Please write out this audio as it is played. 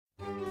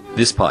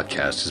This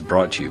podcast is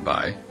brought to you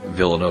by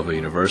Villanova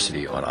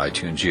University on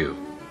iTunes U.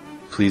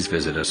 Please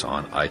visit us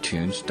on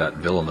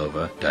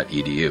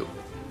itunes.villanova.edu.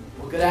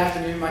 Well, good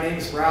afternoon. My name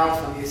is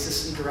Ralph. I'm the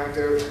Assistant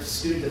Director of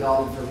Student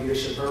Development for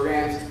Leadership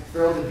Programs.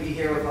 Thrilled to be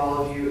here with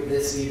all of you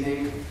this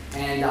evening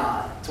and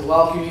to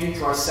welcome you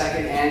to our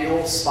second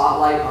annual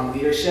Spotlight on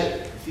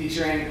Leadership,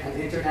 featuring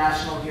an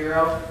international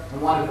hero and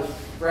one of the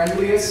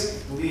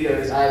friendliest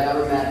leaders I have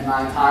ever met in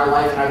my entire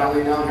life, and I've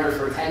only known her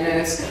for 10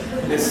 minutes,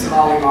 Miss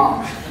Somaly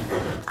Mam.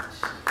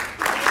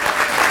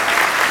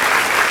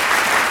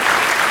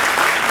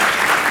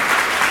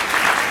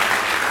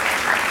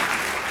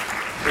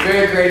 We're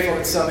very grateful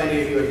that so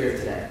many of you are here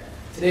today.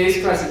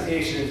 Today's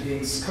presentation is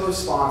being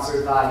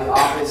co-sponsored by the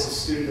Office of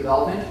Student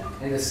Development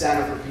and the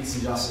Center for Peace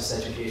and Justice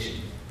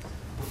Education.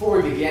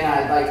 Before we begin,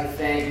 I'd like to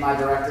thank my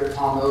director,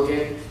 Tom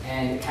Logan,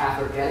 and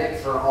Catherine Geddick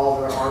for all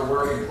of their hard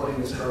work in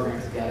putting this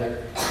program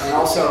together, and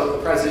also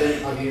the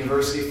president of the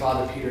university,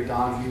 Father Peter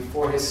Donahue,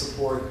 for his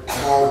support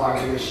of all of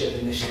our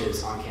leadership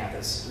initiatives on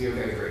campus. We are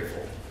very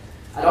grateful.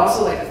 I'd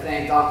also like to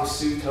thank Dr.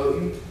 Sue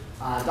Toten.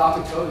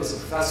 Dr. Toten is a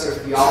professor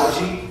of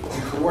theology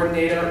and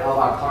coordinator of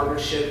our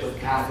partnership with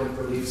Catholic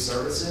Relief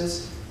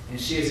Services, and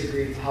she has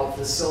agreed to help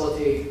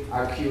facilitate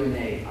our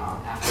Q&A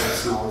after the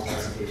small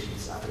presentation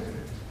this afternoon.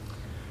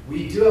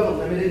 We do have a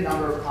limited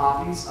number of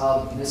copies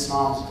of Miss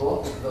Mom's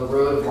book, The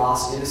Road of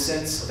Lost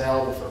Innocence,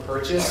 available for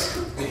purchase.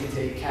 You can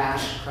take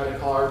cash, credit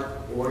card,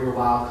 or your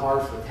wild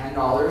card for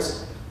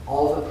 $10.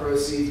 All of the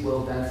proceeds will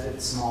benefit the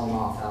Somaly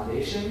Mam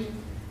Foundation.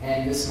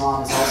 And Miss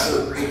Mom has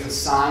also agreed to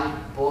sign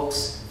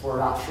books for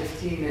about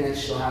 15 minutes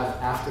she'll have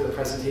after the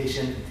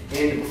presentation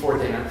and before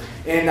dinner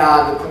in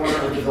the corner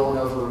of the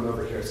Villanova room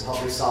over here. So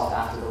help yourself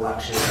after the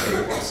lecture to get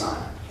your book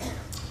signed.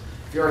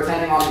 If you're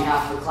attending on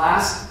behalf of the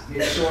class,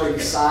 make sure you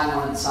sign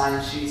on the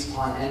sign-in sheets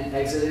upon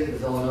exiting the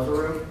Villanova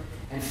room.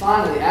 And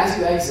finally, as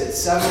you exit,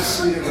 several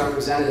student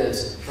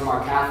representatives from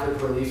our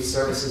Catholic Relief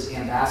Services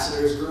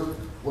Ambassadors Group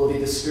will be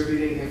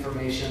distributing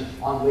information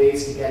on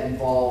ways to get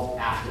involved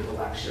after the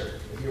lecture.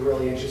 If you're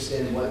really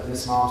interested in what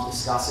Ms. Mom's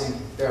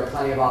discussing, there are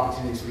plenty of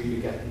opportunities for you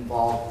to get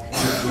involved in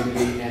the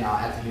community and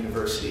at the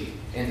university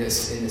in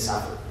this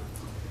effort.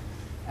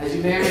 As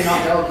you may or may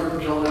not know, a group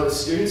of Villanova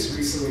students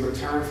recently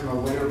returned from a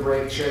winter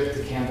break trip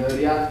to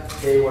Cambodia.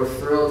 They were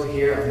thrilled to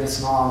hear of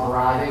Ms. Mom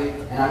arriving,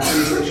 and I'm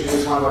pleased to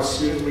introduce one of our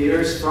student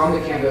leaders from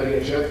the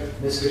Cambodia trip,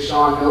 Mr.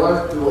 Sean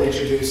Miller, who will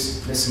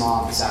introduce Ms.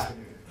 Mom this afternoon.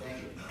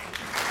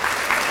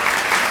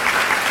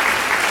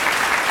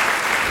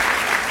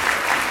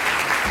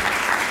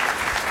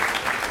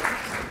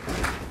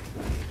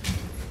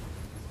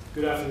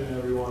 Good afternoon,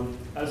 everyone.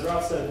 As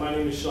Ralph said, my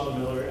name is Sean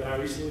Miller, and I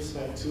recently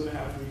spent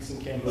 2.5 weeks in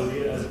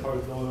Cambodia as a part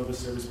of the Villanova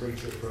Service Break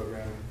Trip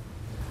program.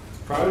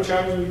 Prior to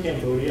traveling to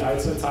Cambodia, I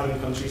had spent time in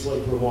countries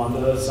like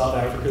Rwanda, South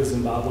Africa,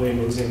 Zimbabwe, and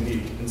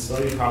Mozambique, and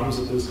studied problems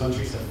that those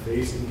countries have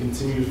faced and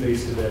continue to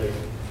face today.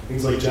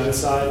 Things like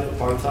genocide,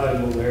 apartheid,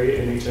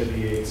 malaria, and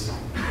HIV/AIDS.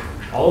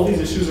 All of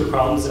these issues are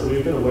problems that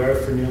we've been aware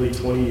of for nearly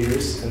 20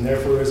 years, and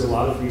therefore there's a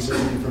lot of research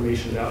and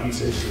information about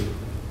each issue.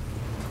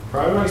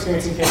 Prior to my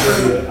experience in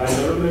Cambodia, I had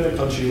never been in a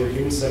country where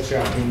human sex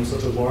trafficking was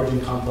such a large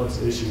and complex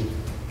issue.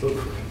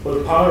 But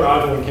upon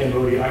arrival in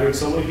Cambodia, I heard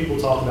so many people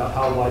talk about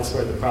how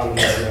widespread the problem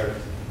is there.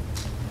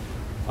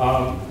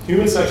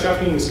 Human sex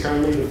trafficking is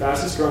currently the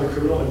fastest growing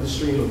criminal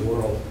industry in the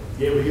world,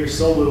 yet we hear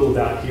so little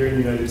about it here in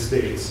the United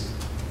States.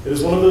 It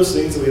is one of those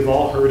things that we've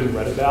all heard and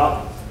read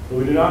about, but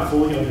we do not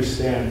fully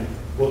understand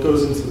what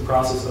goes into the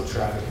process of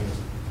trafficking.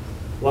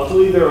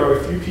 Luckily, there are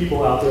a few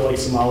people out there like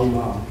Somaly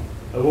Mam,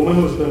 a woman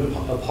who has been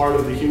a part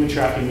of the human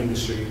trafficking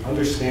industry,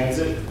 understands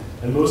it,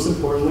 and most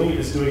importantly,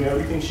 is doing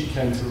everything she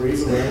can to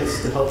raise awareness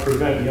to help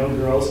prevent young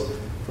girls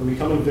from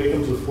becoming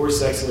victims of forced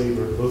sex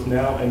labor, both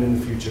now and in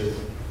the future.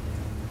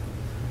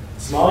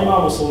 Somaly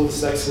Mam was sold into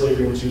sex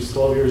slavery when she was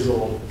 12 years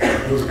old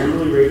and was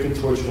brutally raped and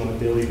tortured on a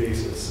daily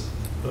basis.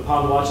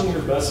 Upon watching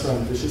her best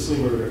friend viciously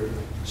murdered,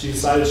 she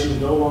decided she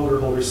would no longer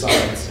hold her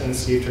silence and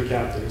escaped her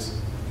captors,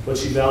 but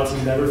she vowed to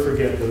never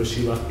forget those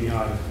she left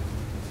behind.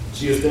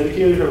 She has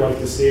dedicated her life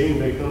to saving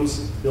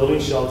victims, building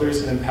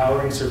shelters, and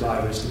empowering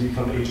survivors to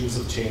become agents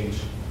of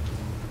change.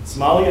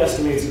 Somaly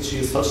estimates that she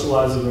has touched the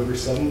lives of over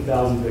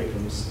 7,000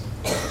 victims.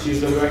 She has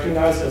been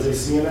recognized as a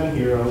CNN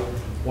hero,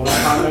 one of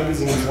Time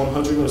Magazine's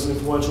 100 most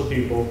influential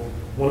people,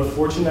 one of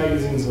Fortune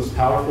Magazine's most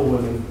powerful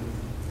women,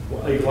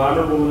 a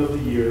Glamour Woman of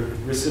the Year,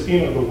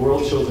 recipient of the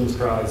World Children's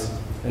Prize,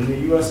 and the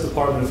U.S.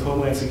 Department of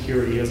Homeland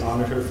Security has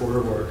honored her for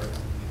her work.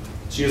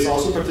 She has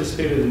also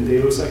participated in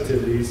Davos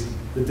activities,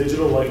 the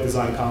Digital Life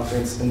Design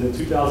Conference, and the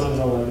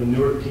 2011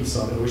 Newark Peace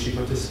Summit, where she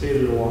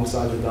participated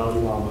alongside the Dalai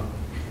Lama.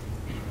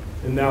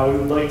 And now we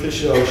would like to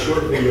show a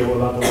short video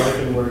about the life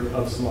and work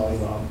of Somaly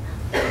Mam.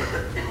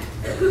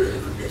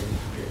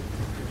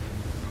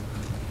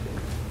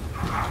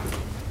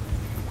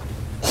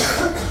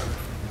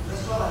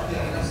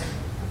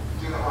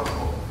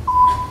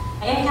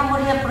 In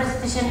Cambodia,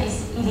 prostitution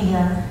is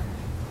illegal,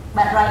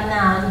 but right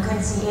now you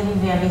can see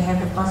everywhere we have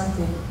the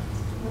prostitute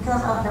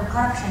because of the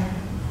corruption.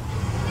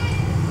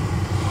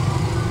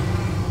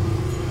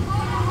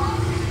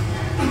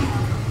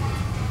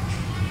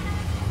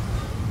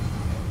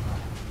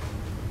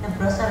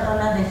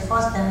 they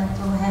force them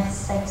to have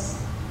sex,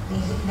 they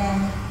hit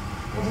them,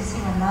 they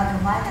receive a lot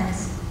of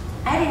violence.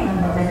 I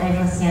remember when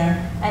I was young,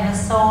 I was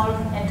sold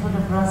into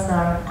the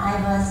brothel.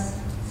 I was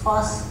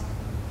forced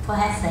to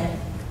have sex,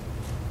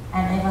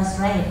 and I was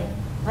raped.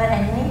 But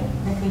I need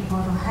the people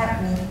to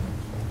help me.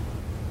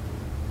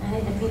 I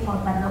need the people,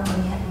 but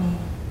nobody helped me.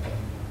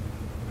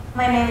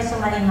 My name is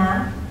Somaly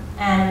Mam,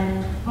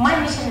 and my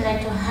mission is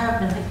like to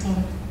help the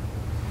victim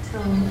to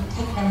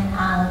take them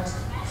out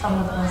from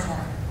the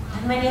brothel.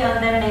 Many of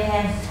them, they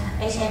have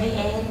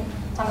HIV/AIDS.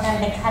 Sometimes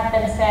they cut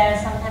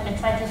themselves. Sometimes they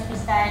try to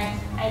suicide.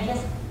 I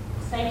just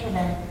say to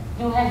them,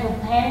 you have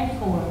to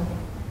painful.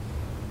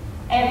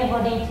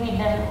 Everybody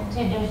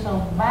treat you so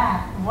bad.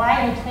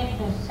 Why you treat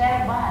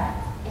yourself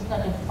bad? It's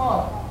not your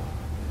fault.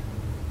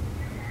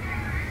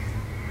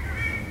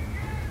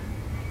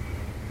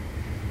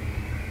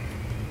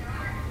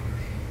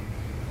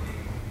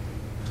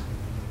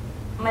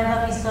 My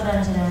work is so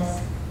dangerous.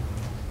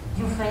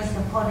 You face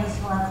the police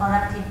who are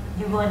corrupted.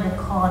 You go in the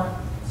court.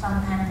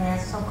 Sometimes they are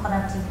so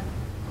corrupted.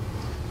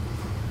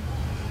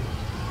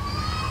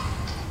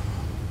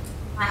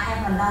 I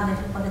have a lot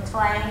of people that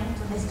trying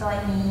to destroy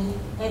me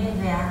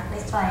everywhere.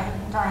 They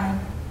trying.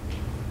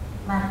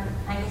 But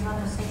I just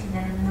want to say to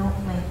them, no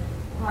way.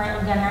 My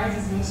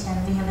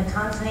organization, we have the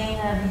counseling,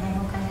 we have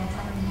all kind of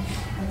training,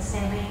 and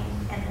saving,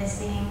 and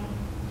blessing,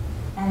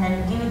 and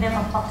then give them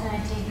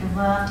opportunity to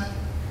work,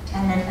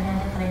 and then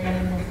integrate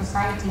them in the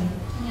society.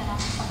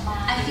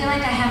 I feel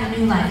like I have a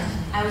new life.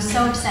 I was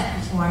so upset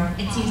before.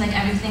 It seems like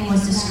everything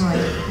was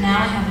destroyed. Now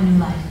I have a new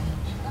life.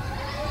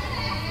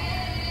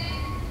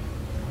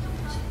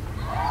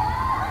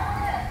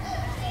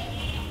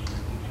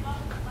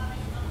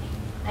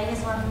 I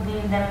just want to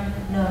give them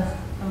love,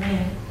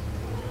 real.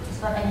 It's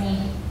what I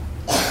need.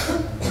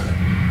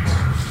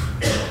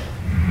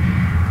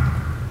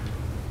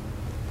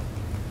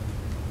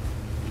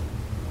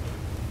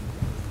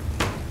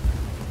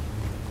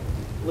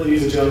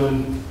 Ladies and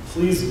gentlemen,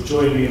 please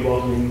join me in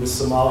welcoming the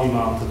Somaly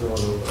Mam to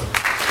Villanova.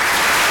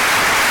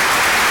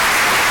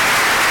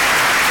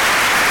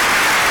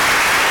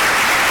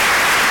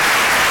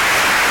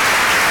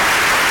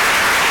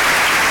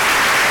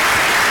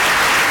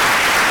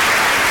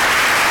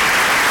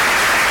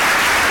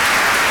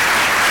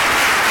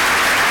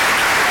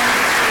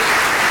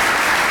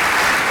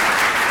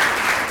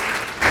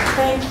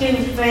 Thank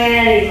you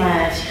very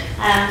much.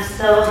 I'm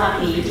so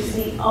happy to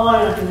see all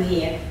of you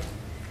here.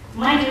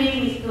 My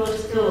dream is to go to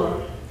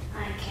school.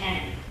 I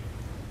can.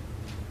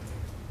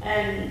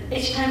 And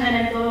each time when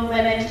I'm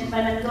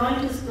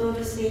going to school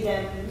to see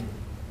them,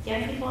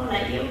 young people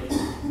like you,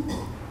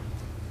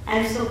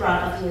 I'm so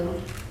proud of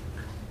you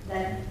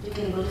that you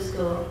can go to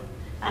school.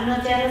 I'm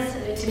not jealous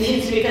to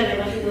be because I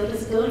want to go to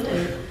school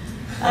too,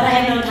 but I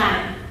have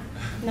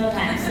no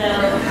time. So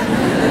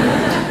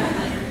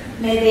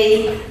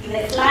maybe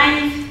next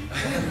life,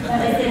 but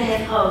I still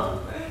have hope.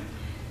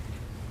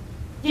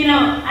 You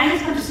know, I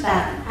just want to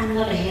start. I'm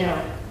not a hero.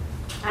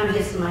 I'm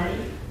just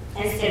Somaly,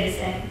 and still the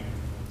same.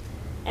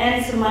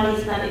 And Somaly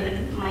is not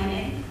even my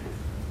name.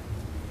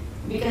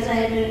 Because I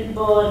have been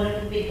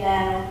born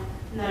without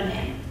no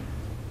name,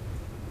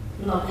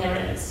 no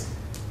parents,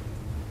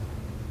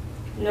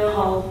 no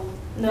home,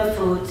 no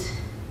food.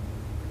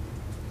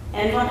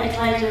 And what I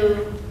try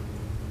to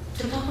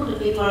talk to the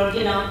people,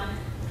 you know,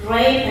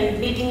 rape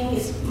and beating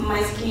is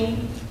my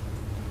skin.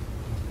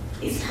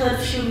 It's hurt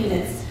few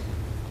minutes.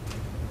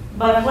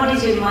 But what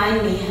is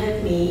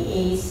hurt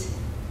me is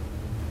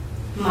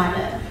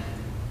mother.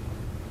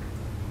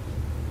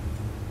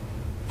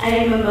 I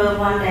remember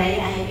one day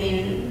I had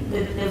been,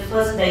 the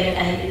first day that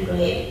I had been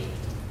raped.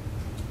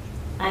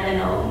 I don't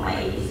know,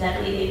 my age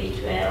exactly, maybe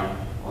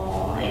 12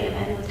 or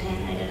 11 or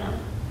 10, I don't know.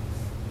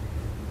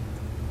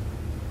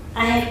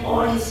 I had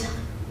all his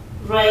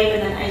rape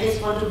and then I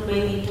just want to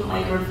bring it to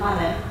my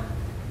grandfather.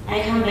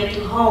 I come back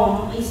to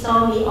home, he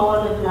saw me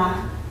all the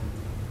blood.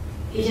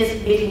 He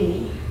just beating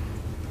me.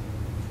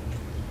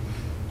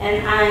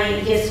 And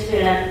I just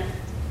feel like,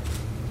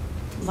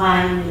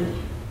 why me?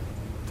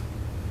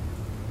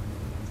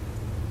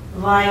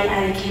 Why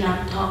I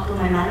cannot talk to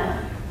my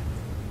mother?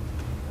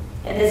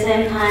 At the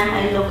same time,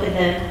 I look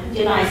at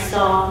the, I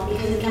saw,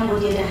 because in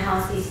Cambodia the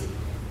house is,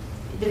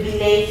 the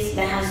village,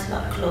 the house is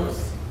not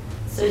closed.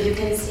 So you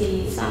can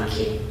see some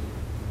kid,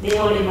 they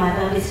hold their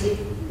mother, they sleep,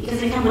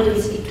 because in Cambodia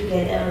we sleep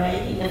together,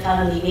 right? In the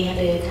family, we have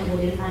a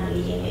Cambodian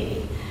family here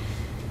maybe.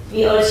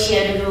 We all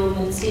share the room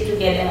and sleep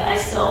together. I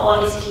saw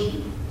all these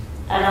kids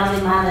around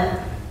the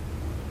mother.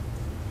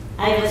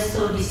 I was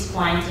so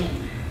disappointed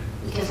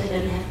because I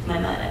don't have my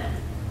mother.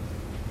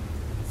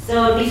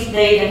 So this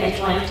day that I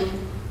tried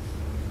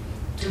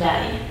to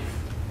die,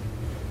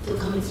 to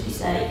commit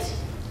suicide,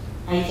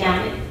 I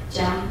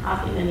jumped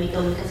up in the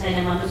middle because I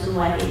don't want to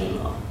survive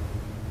anymore.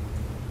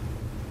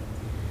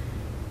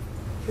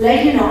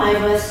 Like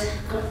I was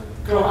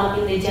grow up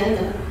in the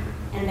jungle,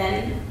 and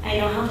then I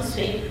know how to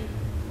swim.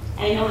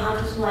 I know how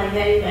to swim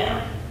very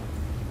well.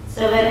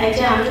 So when I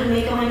jump to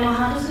make I know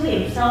how to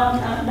swim, so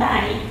I'm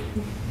dying.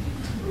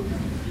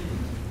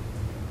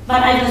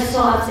 But I was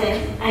so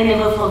upset, I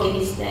never forget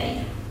this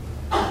day.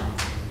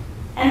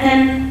 And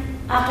then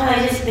after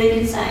I just stayed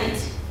inside,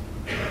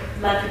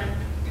 but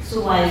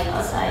survive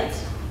outside,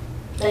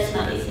 that's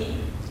not easy.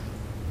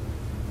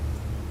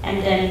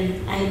 And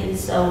then I have been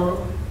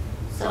so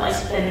I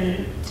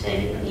spent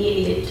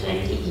nearly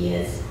 20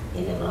 years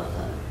in the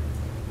brothel.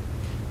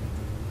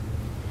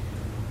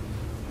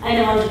 I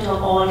don't want to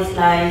talk all this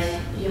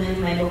life. You have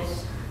my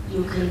books,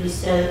 you can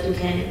research, you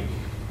can.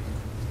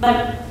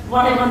 But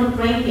what I want to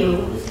bring you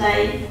is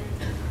like,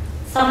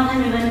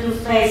 sometimes when you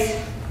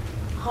face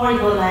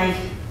horrible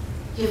life,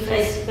 you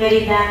face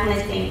very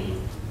darkness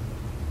thing.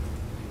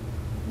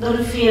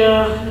 Don't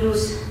fear,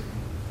 lose.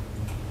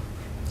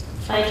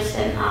 Try to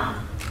stand up.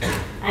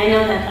 I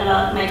know that a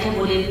lot of my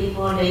Cambodian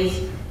people,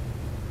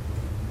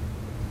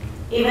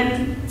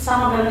 even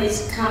some of them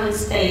is come and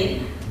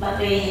stay, but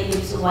they have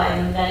been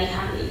surviving very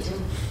hardly too.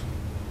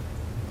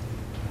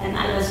 And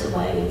I was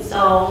surviving.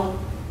 So,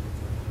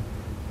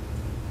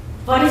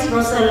 what does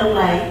Brussels look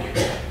like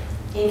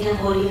in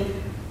Cambodia?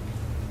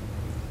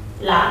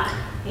 Locked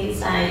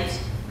inside.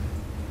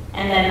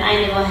 And then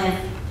I never have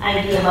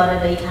idea about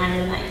the daytime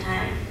and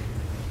nighttime.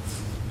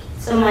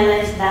 So my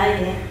life died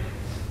there.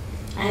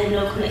 I have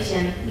no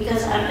connection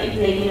because I'm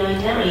ethnic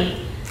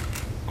minority.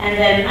 And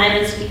then I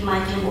don't speak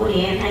my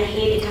Cambodian. I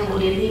hate the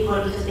Cambodian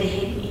people because they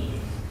hate me.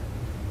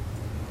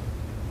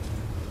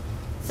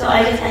 So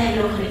I have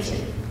no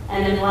connection.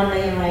 And then one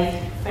day,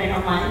 a friend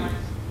of mine,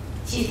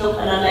 she looked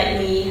a lot like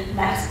me,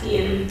 dark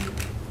skin.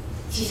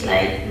 She's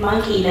like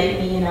monkey like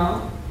me, you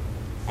know.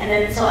 And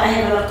then so I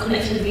have a lot of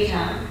connection with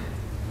her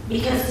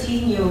because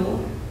she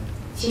knew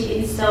she'd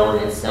been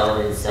sold.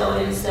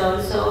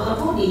 So her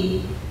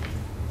body,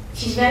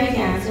 she's very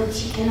young, so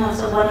she cannot.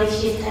 So what did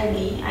she tell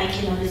me? I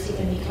cannot receive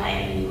any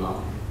client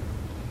anymore.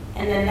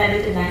 And then that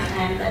is the night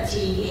time that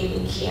she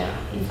behaving here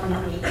in front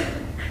of me.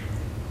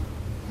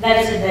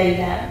 That is the day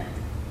that,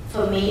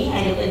 for me,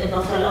 I look at the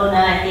brothel owner,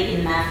 I think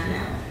enough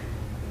now.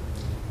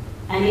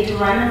 I need to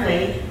run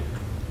away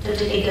to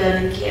take a girl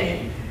and kill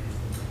him.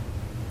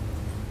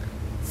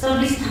 So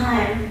this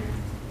time,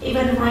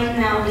 even right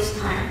now, this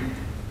time,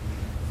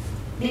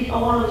 did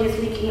all of you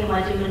thinking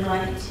about human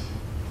rights?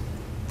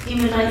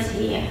 Human rights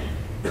here,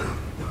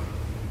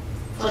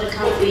 for the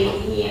country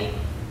here,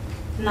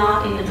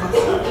 not in the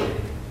brothel,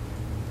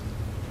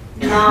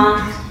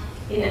 not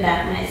in the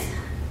darkness,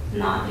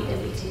 not with the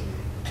victim.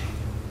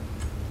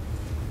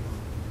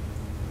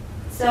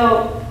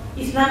 So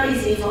it's not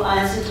easy for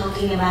us to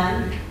talking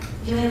about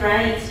human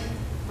rights.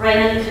 Right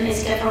now you can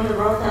escape from the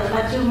brothel,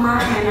 but you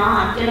might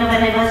not. You know,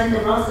 when I was in the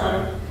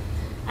brothel,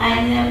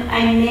 I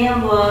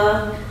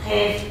never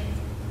had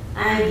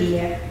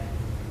idea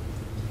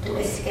to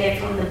escape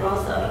from the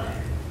brothel.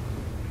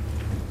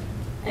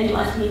 And you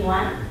ask me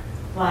why?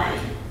 Why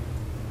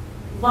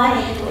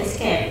I had to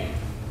escape?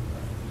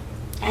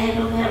 I have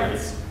no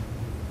parents.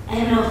 I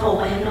have no hope.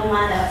 I have no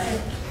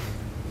mother.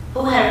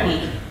 Who helped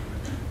me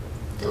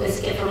to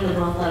escape from the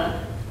brothel?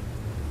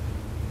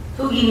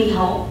 Who gave me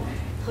hope?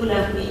 Who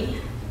loved me?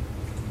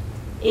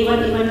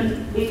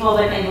 Even before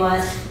when I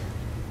was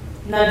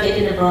not yet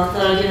in the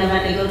brothel, you know,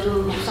 when I go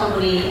to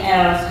somebody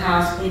else's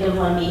house, they don't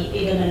want me,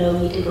 they don't allow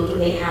me to go to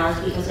their house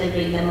because I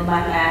bring them a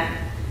bad luck.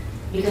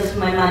 Because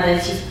my mother,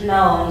 she's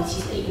known,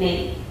 she's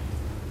ignorant.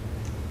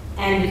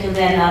 And because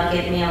they're not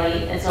get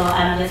married, and so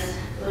I'm just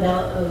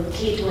a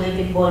kid who have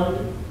been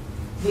born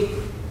with,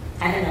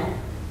 I don't know,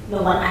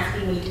 no one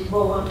asking me to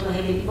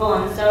have been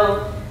born.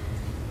 So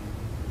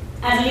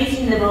at least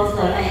in the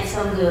brothel, I have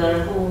some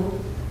girl who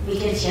we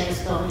can share the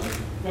story,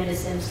 they're the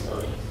same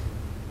story.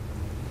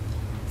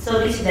 So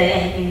this day I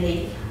have been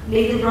leaving.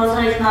 Leave the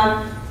brothel is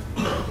not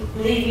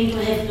leaving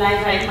to have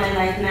life right my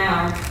life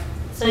now.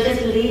 So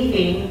just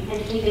leaving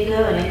and take the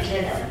girl and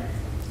kill them.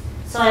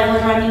 So I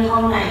was running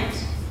all night.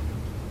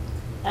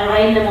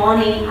 Right in the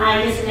morning,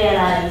 I just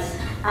realized,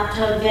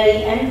 after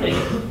very angry,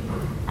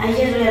 I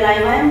just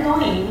realized where I'm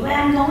going,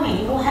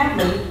 who helped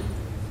me.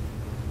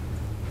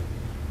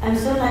 I'm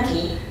so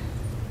lucky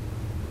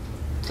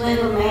to have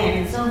a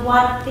man. So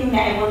one thing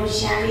that I want to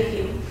share with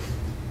you,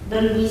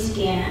 don't be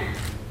scared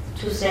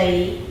to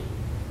say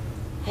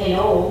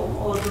hello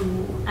or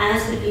to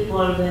ask the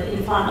people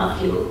in front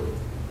of you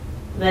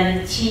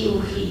when she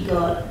or he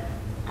got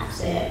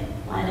upset.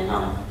 I don't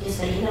know, just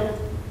say hello.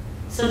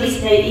 So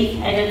this day,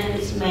 if I don't have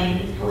this man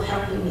who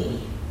helping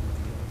me,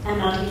 I'm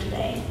not here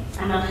today.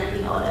 I'm not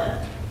helping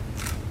others.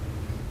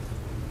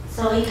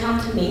 So he come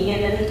to me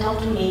and then he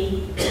talked to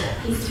me.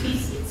 He's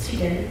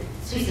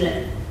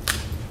Switzerland.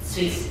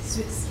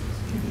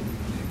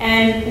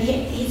 And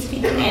he's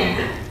speaking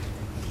man.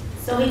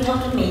 So he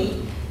talked to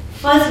me.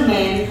 First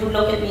man who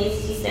looked at me,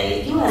 he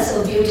said, "You are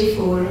so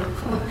beautiful."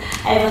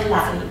 I was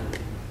laughing.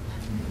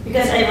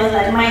 Because I was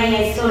like, my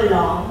hair is so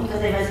long,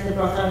 because I was in the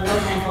brothel, no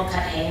time for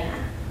cut hair.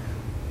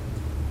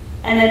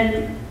 And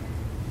then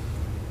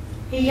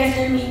he just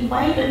told me,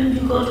 why don't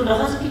you go to the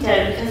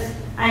hospital?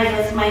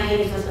 Because my hair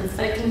was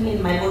infecting me,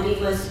 my body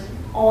was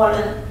all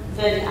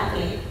very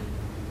ugly.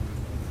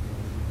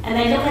 And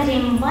I looked at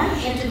him, why I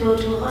had to go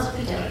to a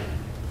hospital?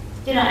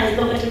 You know, I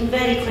looked at him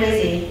very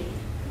crazy.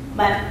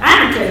 But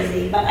I'm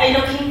crazy, but I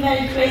look him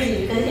very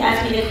crazy because he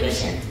asked me the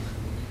question.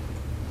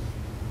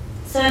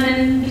 So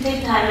then we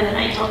take time and then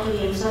I talk to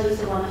him, so he's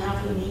the one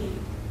helping me.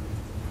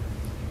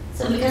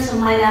 So because of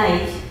my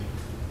life,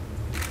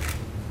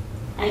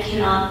 I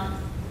cannot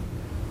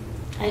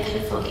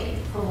forget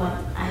for what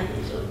I've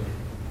been through.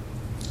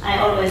 I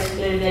always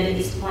feel very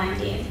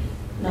disappointed,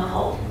 no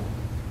hope.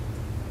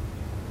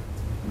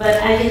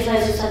 But I can try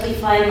to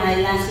sacrifice my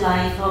last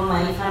life for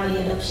my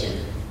family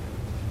adoption.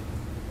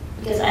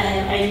 Because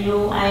I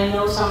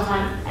know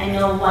sometimes, I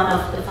know one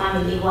of the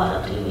family who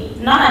adopted me.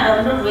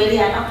 Not really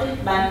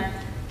adopted, but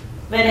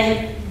when I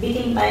had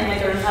beaten by my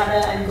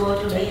grandfather and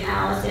go to their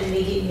house and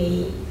they give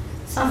me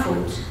some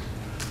food.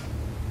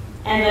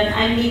 And when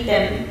I meet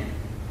them,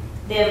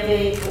 they're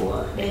very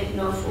poor, they have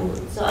no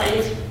food. So I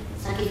just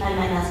sacrifice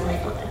my last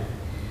life for them.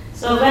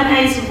 So when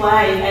I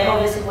survive, I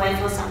always survive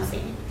for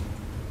something.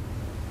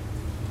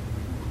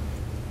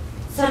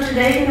 So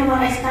today, you know what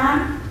I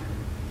start?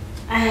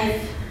 I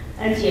have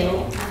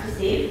until after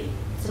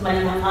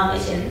Somaly Mam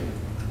Foundation.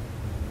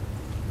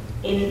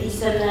 In each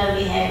center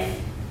we have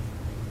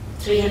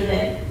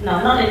 300,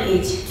 no, not in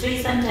each.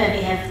 3 centers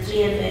we have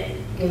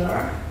 300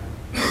 girls.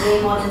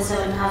 Way more than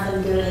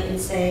 7,000 girls have been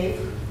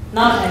saved,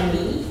 not by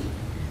me,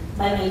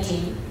 by my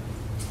team.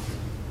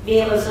 We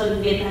have also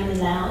in Vietnam and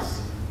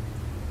Laos.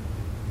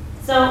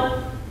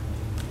 So,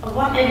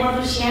 what I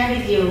want to share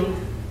with you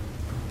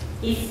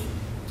is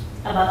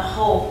about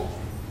hope,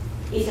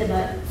 is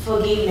about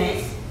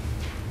forgiveness.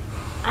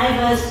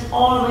 I was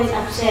always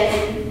upset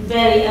and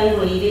very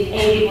angry with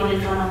everyone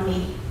in front of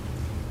me.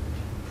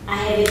 I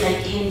had it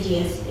like 10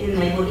 years in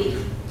my body.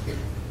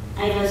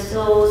 I was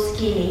so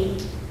skinny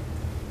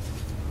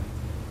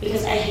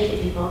because I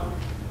hated people.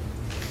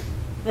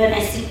 When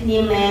I sit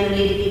near men,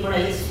 lady people,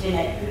 I just feel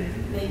like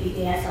maybe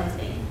they are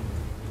something.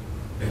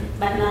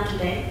 But not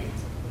today.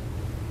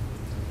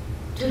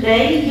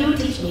 Today, you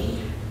teach me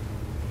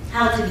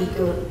how to be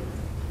good,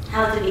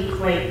 how to be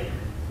great,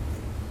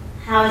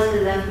 how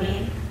to love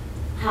me,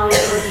 how is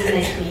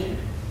forgiveness mean.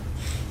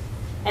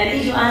 And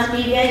if you ask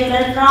me where you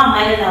learn from,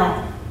 I don't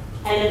know.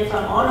 I learn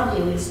from all of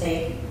you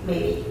instead,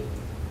 maybe.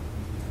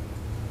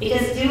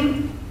 Because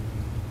you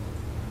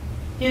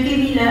give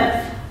me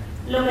love.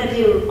 Look at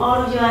you,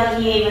 all of you are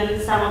here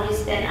when some of you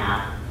stand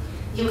up.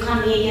 You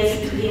come here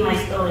just to hear my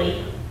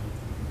story.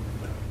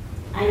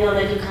 I know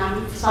that you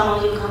come, some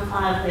of you come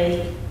far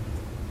away.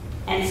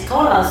 And it's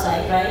cold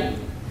outside, right?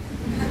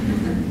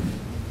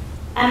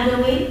 I'm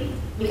doing it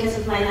because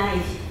of my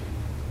life.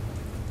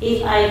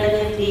 If I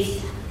don't have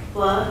this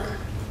work,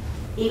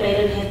 if I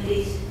don't have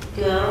this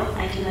girl,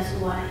 I cannot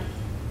survive.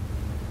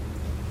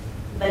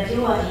 But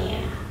you are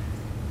here,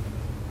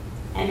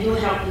 and you're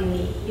helping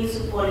me, you're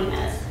supporting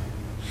us,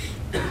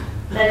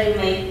 that you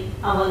make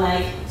our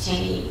life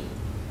changing.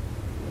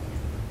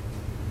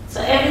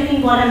 So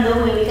everything what I'm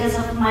doing because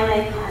of my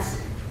life past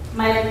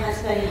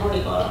very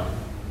horrible.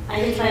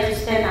 I just try to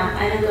stand up.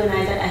 I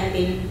recognize that I have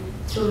been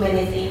through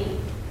many things.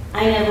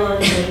 I never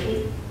regret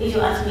it. If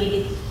you ask me,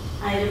 did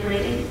I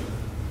regret it?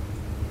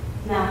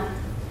 No.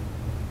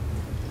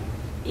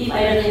 If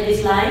I don't have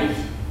this life,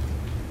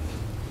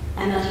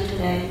 I'm not here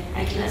today.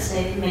 I cannot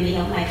save many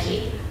of my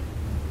kids,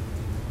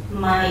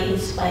 my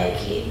inspired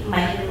kid,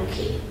 my hero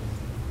kid.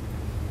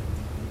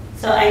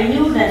 So I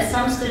knew that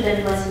some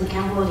student was in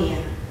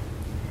Cambodia.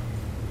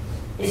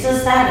 It's so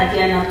sad that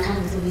you are not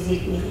coming to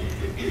visit me.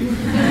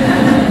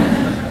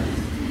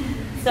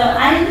 So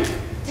I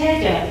tell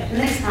you,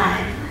 next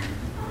time,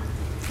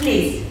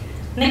 please,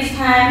 next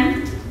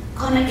time,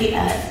 connect with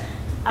us.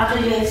 After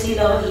you have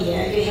Sido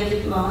here, you have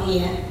it more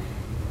here.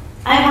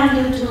 I want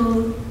you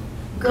to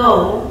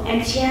go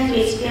and share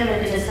your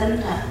experience at the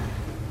center.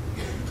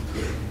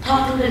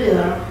 Talk to the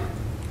girl.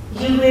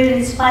 You will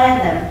inspire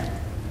them.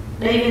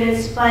 They will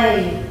inspire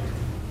you.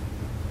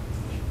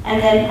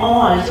 And then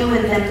all, you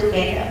and them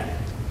together,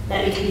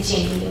 that we can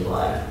change the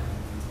world.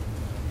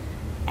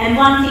 And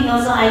one thing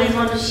also I just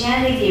want to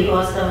share with you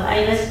also,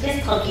 I was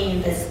just talking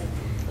in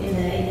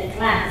the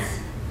class.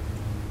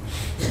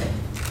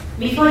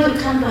 Before you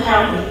come to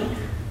help me,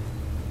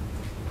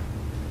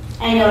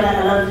 I know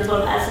that a lot of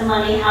people ask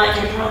money how I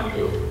can help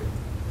you.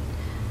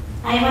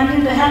 I want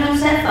you to help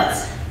yourself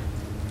first.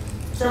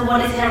 So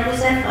what is help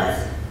yourself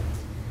first?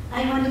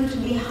 I want you to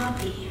be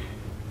happy.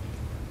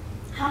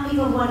 Happy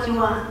for what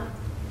you are.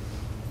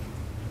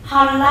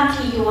 How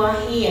lucky you are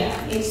here.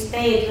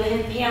 Instead, you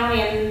have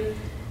parents,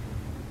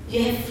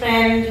 you have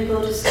friends, you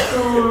go to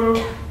school,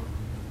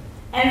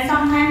 and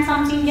sometimes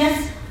something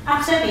just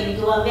upsetting.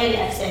 You are very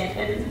upset.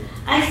 And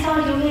I saw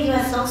you here, you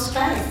are so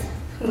stressed.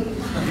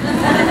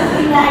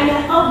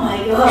 Like, oh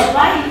my God,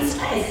 why are you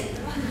stressed?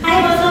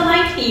 I was on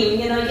my team,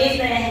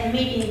 yesterday I had a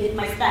meeting with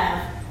my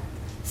staff.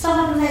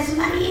 Someone says,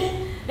 Maria,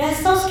 they're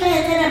so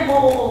stressed, they're like,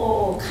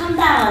 oh, calm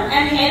down.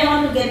 I mean, I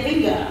don't want to get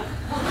bigger.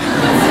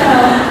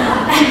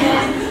 And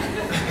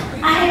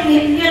then I have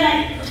been here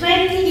like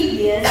 20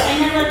 years, I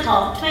never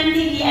talk. 20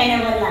 years, I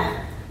never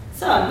laugh.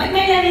 So, make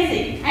my life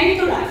easy. I need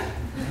to laugh.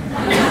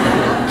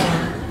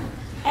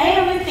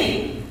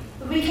 Everything,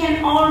 we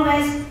can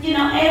always,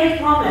 every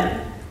problem,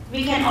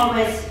 we can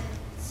always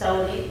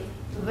solve it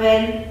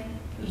when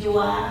you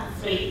are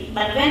free.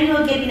 But when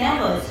you get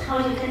nervous, how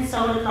you can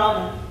solve the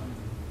problem?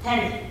 Tell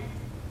me.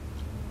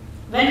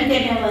 When you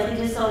get nervous, did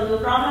you solve your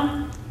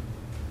problem?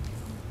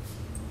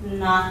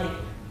 Nothing.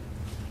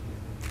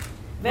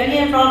 When you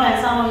have a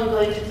problem, somehow you're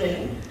going to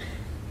drink.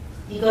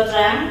 You go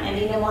drunk, and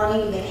in the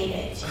morning you get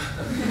headache.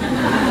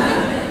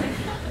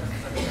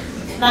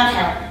 Not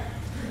help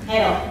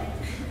at all.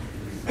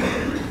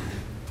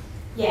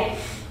 Yeah.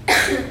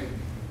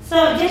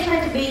 So just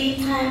try to be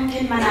time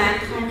can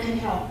manage, time can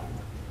help.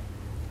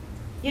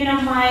 You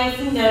know, my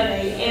single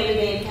day, every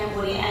day in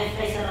Cambodia, I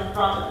face a lot of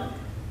problems.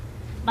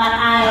 But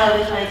I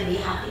always try to be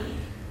happy.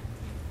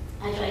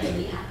 I try to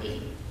be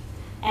happy.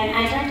 And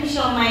I try to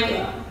show my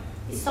girl.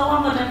 It's so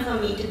important for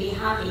me to be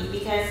happy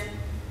because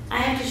I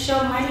have to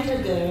show my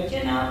little girl,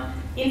 you know,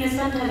 in the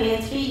center we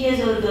have 3 years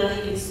old girl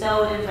who is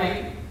so and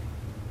right.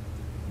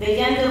 The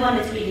younger one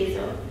is 3 years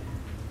old.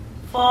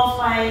 4,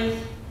 5,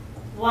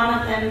 one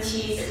of them,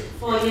 she's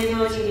 4 years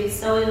old, she was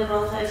so in the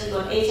process, she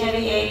got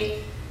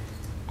HIV/AIDS,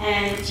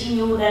 and she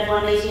knew that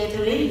one day she had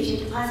to leave, she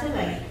had to pass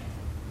away.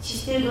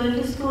 She's still going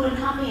to school and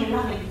happy and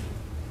loving.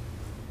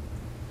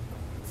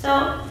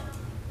 So,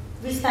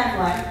 we start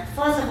what?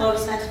 First of all, we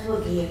start to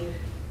forgive.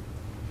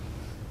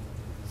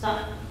 So,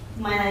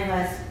 my life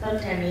was,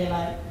 don't tell me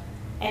about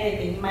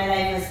anything, my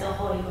life was so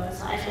horrible,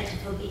 so I try to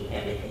forgive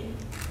everything.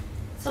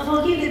 So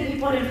forgive the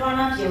people in front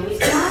of you.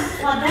 It's not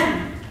for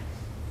them.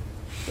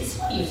 It's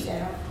for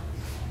yourself.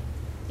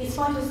 It's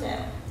for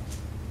yourself.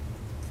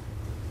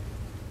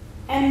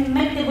 And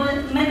make the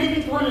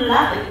people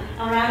loving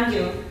around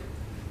you.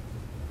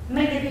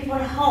 Make the people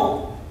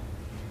whole.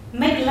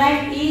 Make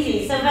life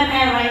easy. So when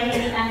I arrive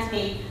here, he asks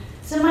me,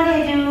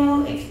 somebody I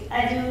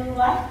do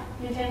what?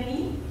 You tell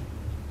me?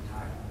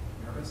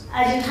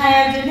 Are you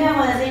tired? You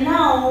never say,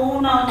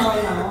 no.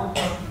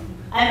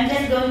 I'm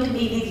just going to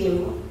be with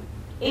you.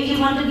 If you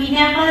want to be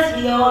nervous,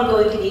 we are all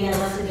going to be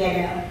nervous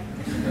together.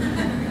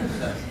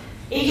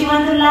 If you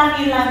want to laugh,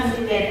 you laugh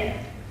together.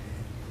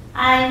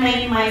 I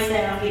make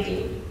myself with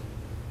you.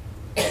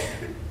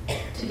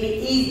 To be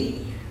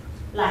easy,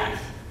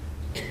 life.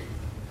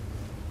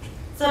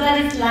 So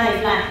that is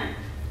life.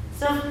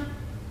 So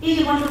if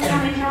you want to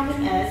come and help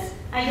us,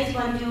 I just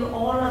want you,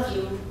 all of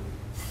you,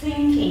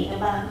 thinking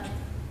about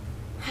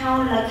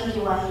how lucky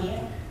you are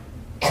here.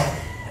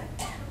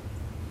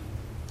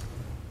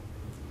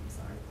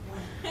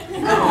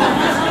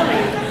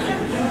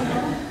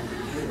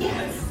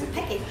 Yes,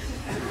 take it.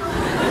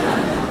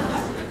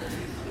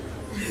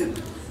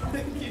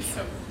 Thank you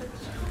so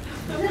much.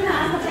 No,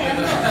 I'm okay.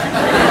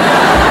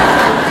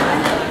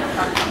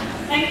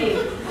 Thank you.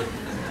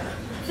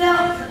 So,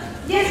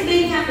 just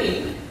being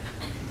happy.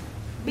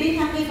 Being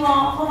happy for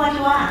what you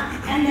are.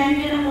 And then,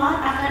 you know what?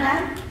 After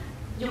that,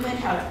 you can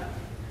help.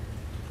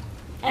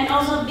 And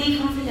also be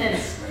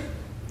confident.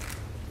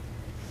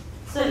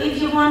 So if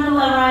you want to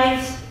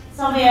arrive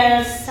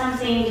somewhere,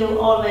 something, you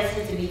always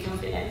have to be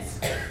confident.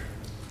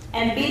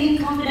 And being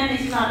confident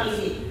is not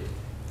easy.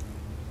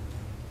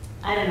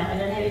 I don't know, I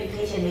don't have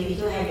education, maybe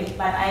you have it,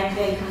 but I am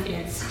very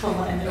confident for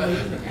what I'm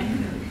doing.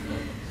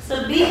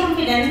 So be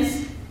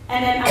confident,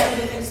 and then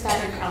after you can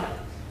start to help.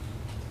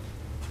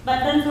 But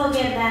don't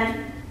forget that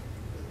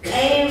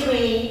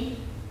every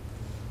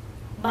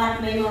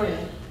bad memory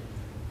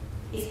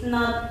is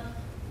not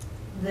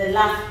the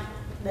last,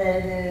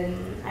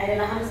 I don't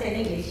know how to say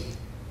in English,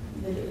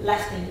 the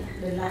last thing,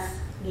 the last,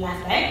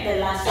 right? The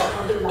last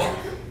of your life.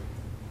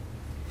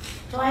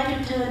 Try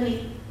to turn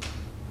it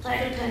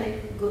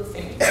good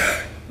thing.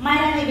 My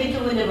life has been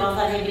through the wrong,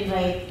 I have been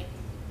right.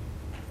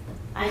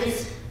 I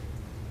just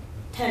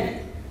turn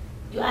it.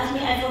 You ask me,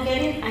 I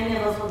forget it, I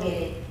never forget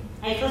it.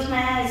 I close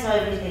my eyes, saw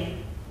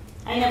everything.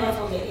 I never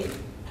forget it.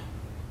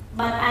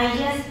 But I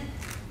just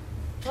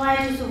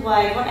try to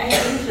survive what I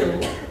have been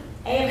through.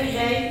 Every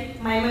day,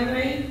 my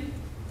memory,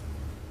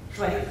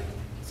 right.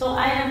 So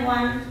I don't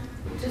want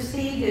to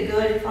see the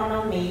girl in front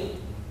of me,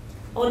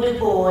 or the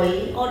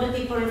boy, or the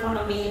people in front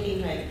of me have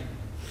been raped.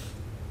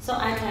 So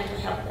I try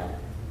to help them.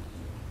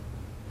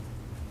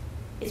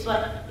 It's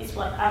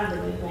what I'm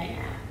doing right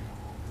now.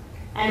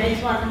 And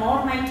it's what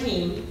more my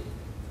team,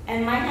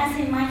 and as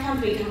in my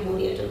country,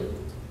 Cambodia too,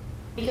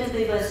 because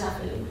we were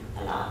suffering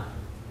a lot.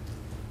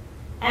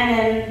 And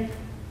then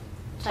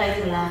try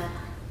to laugh.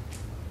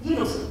 You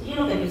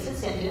look at me so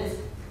serious.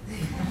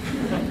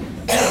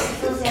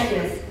 So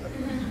serious.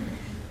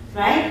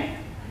 Right?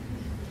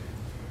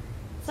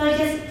 So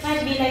just try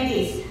to be like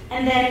this.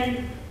 And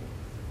then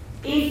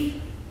if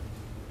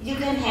you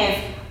can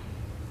have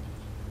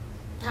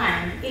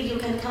time, if you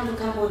can come to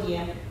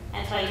Cambodia,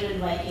 I try to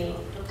invite you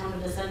to come to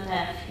the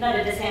center, not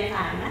at the same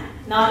time, huh?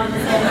 Not at the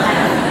same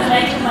time.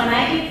 Try to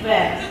manage it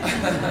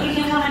well. If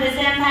you come at the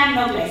same time,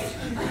 no place.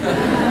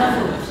 No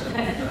food.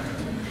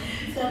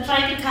 So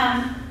try to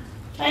come.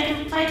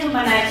 Try to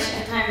manage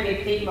a time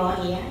with people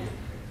here.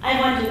 I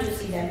want you to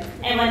see them.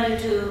 I want you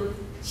to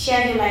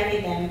share your life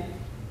with them.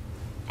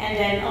 And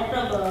then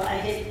October,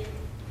 I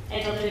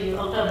talked to you,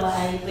 October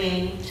I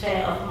bring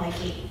 12 of my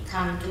kids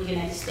come to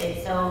United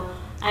States. So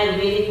I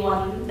really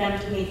want them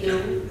to meet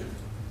you.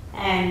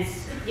 And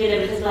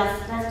because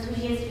last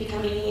 2 years we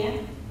coming here,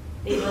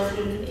 they was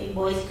in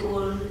boys'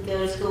 school,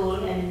 girls' school,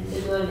 and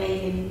the girl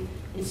made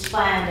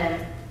inspire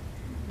them.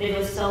 They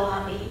were so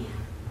happy.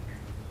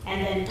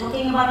 And then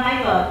talking about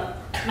my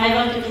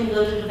work you can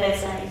go to the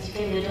website, you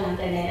can go to the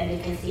internet, and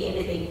you can see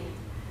everything.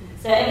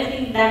 So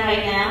everything done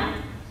right now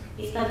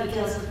is not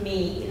because of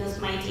me, because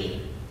of my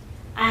team.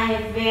 I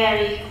have a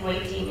very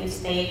great team in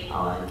state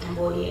or in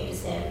Cambodia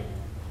itself.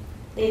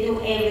 They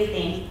do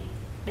everything.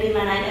 They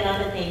manage a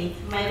lot of things.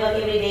 My work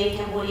every day in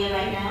Cambodia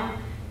right now,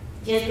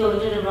 just go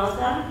to the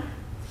browser,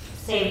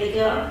 save the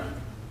girl,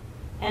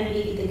 and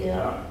be with the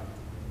girl.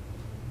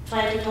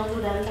 Try to talk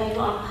to them, try to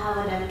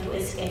empower them to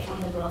escape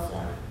from the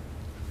browser.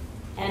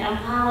 And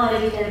empower the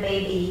little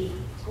baby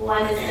who are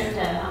in the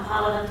center,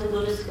 empower them to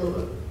go to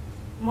school.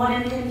 More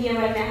than 10 years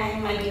right now, I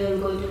have my girl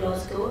going to law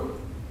school.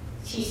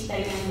 She's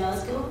studying in law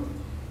school.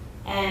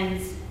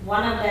 And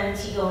one of them,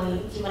 she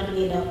wants to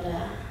be a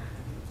doctor.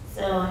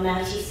 So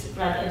now she's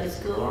graduated at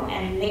school,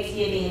 and next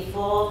year they have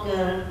 4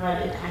 girls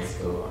graduate high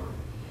school.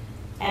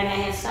 And I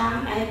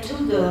have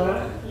 2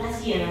 girls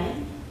last year, right?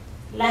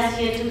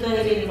 Last year 2 girls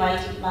have been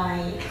invited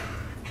by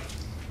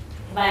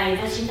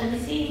Washington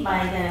DC,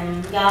 by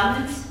the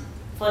government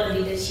for the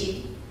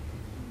leadership.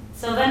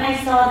 So when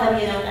I saw them,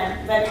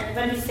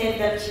 when we said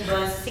that she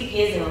was 6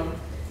 years old,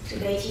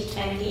 today she's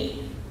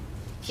 20,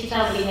 she's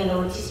traveling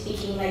alone, she's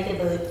speaking like a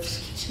bird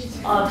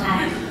all the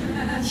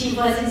time. She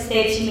was in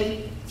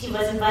state, she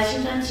was in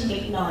Washington, she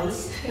made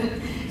noise.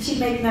 She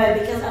made noise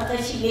because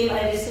after she leave,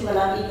 I received a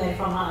lot of email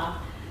from her,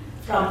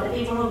 from the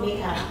people who meet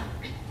her.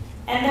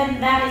 And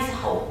then that is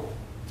hope.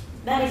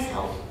 That is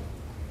hope.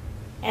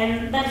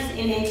 And that is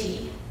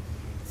energy.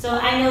 So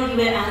I know you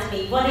will ask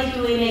me, what did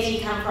your energy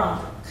come from?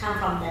 Come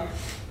from them.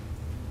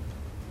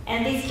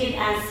 And these kids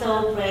are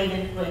so brave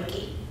and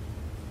cranky.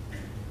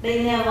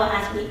 They never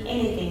ask me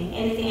anything.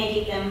 Anything I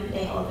give them,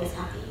 they're always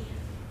happy.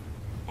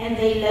 And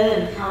they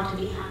learn how to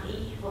be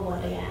happy for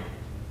what they are.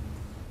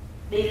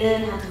 They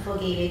learn how to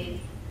forgive it.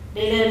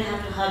 They learn how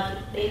to hug.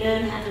 They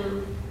learn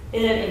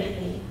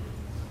everything.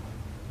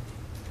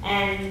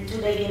 And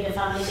today we have the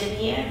foundation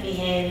here. We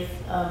have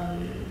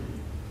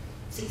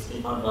 6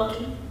 people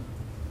working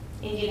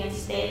in the United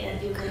States,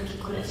 and you can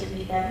keep connection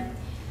with them.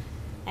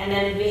 And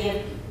then we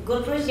have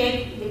good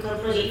project, we call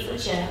Project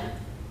Future.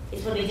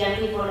 It's for the young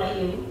people like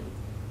you.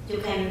 You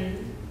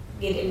can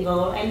get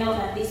involved. I know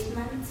that this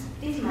month,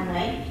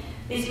 right?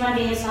 This month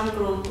we have some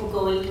group who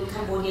going to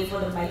Cambodia for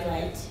the bike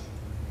ride.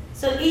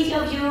 So each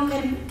of you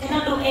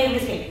cannot do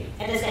everything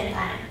at the same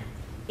time.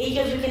 Each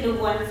of you can do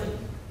one thing.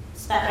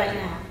 Start right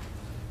now.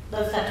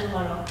 Don't start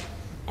tomorrow.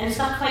 And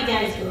start quite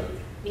young is good,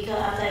 because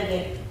after I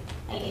get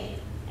to get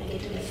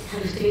a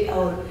little bit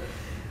old.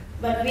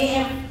 But we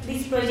have,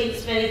 this project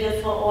is very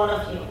good for all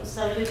of you.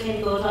 So you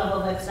can go to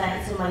our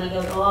website,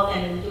 somaly.org,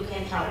 and you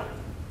can help.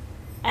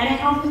 And I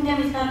helping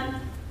them is not,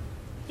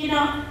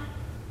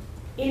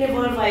 in the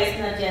world where it's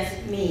not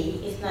just me,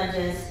 it's not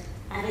just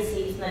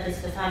IDC, it's not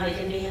just the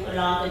foundation. We have a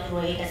lot of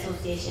great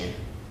associations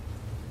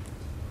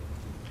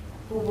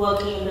who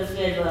working in the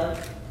field work,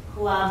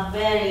 who are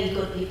very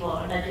good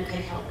people that you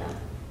can help them.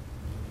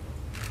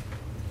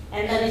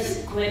 And that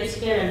is great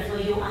experience for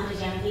you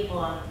as young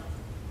people.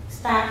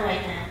 Start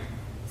right now.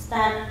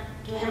 Start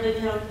to help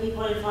the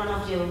people in front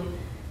of you.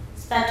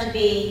 Start to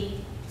be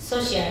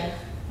social.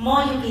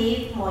 More you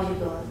give, more you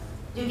got.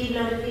 You give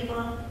a lot of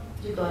people,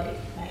 you got it.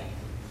 Right?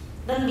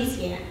 Don't be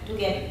scared to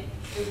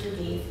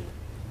give.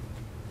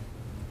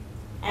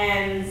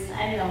 And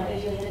I don't know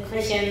if you have a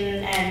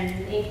question,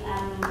 and if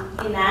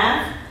I'm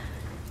enough,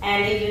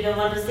 and if you don't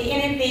want to say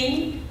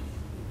anything,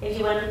 if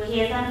you want to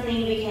hear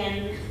something, we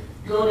can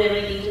go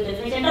directly to the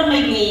question. Don't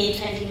make me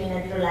 20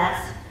 minutes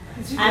relax.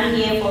 I'm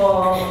here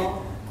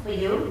for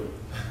you.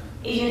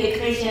 If you have a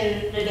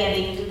question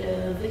regarding to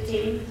the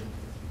victim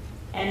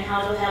and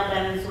how to help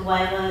them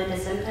survive at the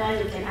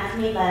center, you can ask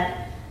me, but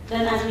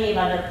don't ask me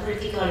about the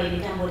political in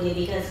Cambodia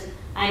because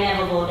I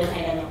never voted,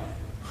 I don't know.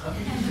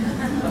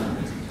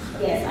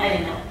 Yes, I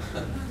don't know.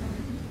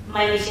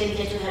 My mission is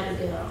just to help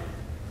the girl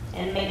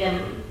and make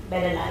them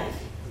better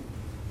life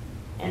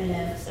and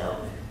live, so.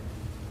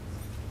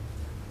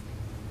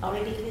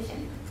 Already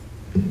question?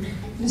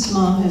 Ms.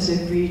 Mam has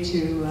agreed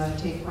to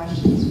take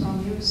questions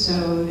from you,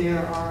 so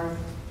there are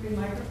 3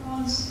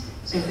 microphones.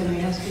 So can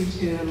we ask you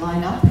to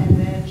line up, and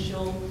then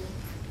she'll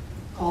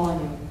call on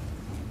you.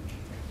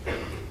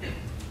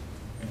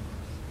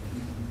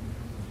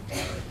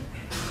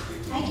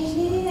 I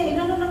can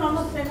no.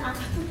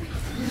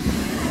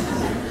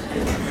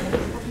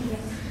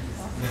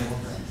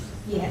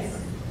 Yes.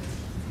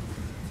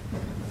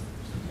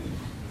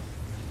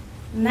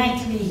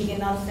 Nightly he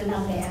cannot sit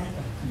up there.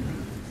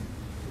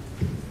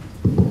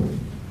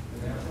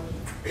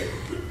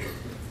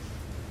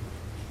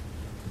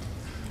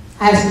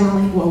 Hi,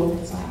 Somaly.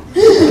 Whoa, sorry.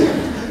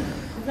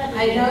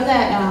 I know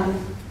that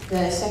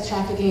the sex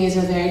trafficking is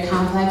a very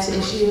complex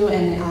issue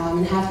and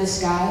in half the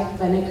sky.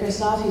 But Nick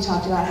Kristof, he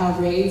talked about how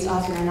raids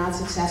often are not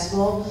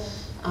successful.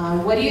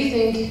 What do you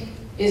think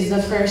is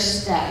the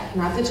first step,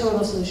 not the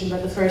total solution,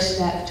 but the first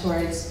step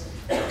towards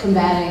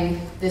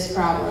combating this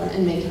problem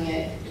and making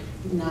it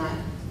not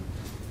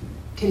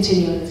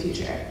continue in the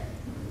future?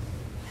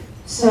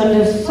 So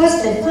the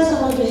first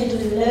of all, you have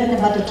to learn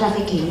about the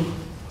trafficking.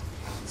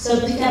 So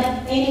pick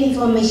up any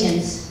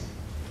informations,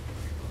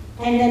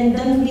 and then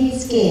don't be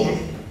scared.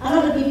 A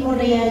lot of people,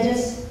 they are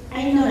just,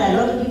 I know that a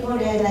lot of people,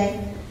 they are like,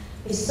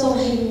 it's so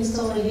heavy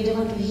story, we don't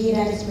want to hear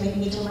that, it's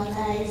making me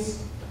traumatized.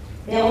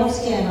 They're all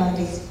scared about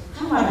this.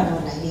 How about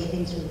that they've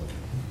been through?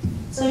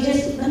 So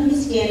just don't be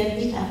scared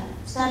and pick up.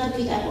 Start to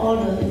pick up all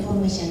the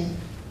information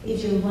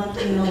if you want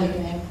to know it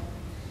well.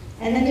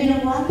 And then you know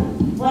what?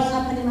 What's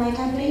happened in my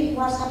country?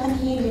 What's happened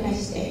here in the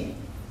United States?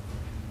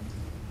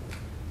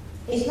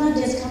 It's not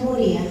just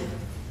Cambodia.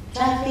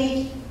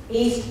 Traffic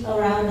is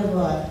around the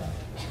world.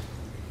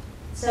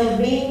 So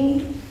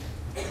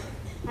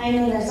I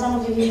know that some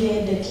of you will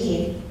have the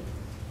kid,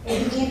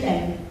 educate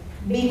them,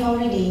 being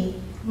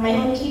already. My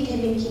own kid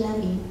have been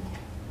kidnapped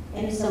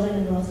and stolen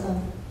and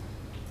also.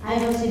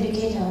 I was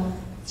educator,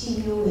 she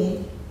knew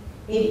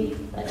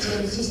it, but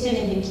she still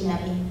had been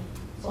kidnapping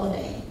for a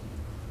day.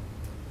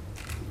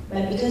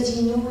 But because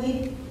she knew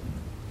it,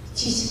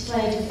 she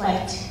tried to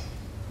fight.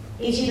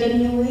 If she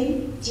don't know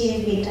it, she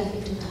has been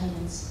trafficked to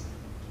Thailand.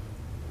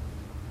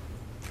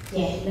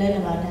 Yeah,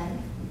 learn about that.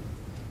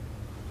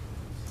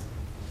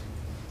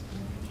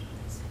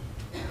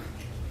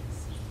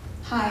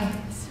 Hi.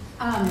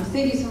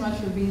 Thank you so much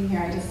for being here.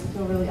 I just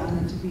feel really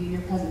honored to be in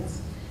your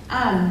presence.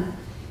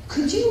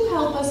 Could you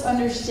help us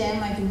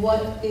understand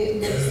what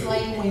it looks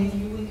like when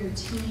you and your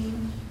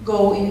team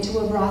go into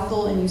a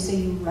brothel and you say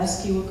you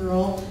rescue a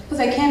girl? Because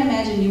I can't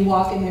imagine you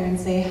walk in there and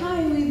say,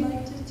 "Hi, we'd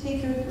like to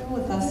take a girl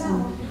with us."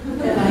 No.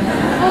 And they're like,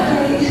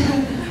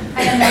 "Okay."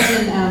 I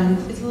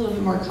imagine it's a little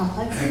bit more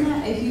complex than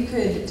that. If you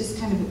could just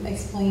kind of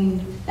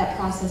explain that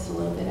process a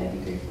little bit, I'd be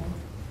grateful.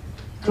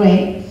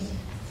 Great.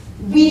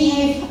 We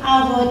have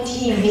our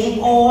team, we have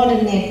all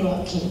the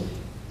networking.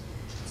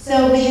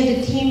 So we have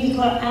the team we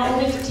call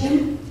outreach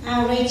team.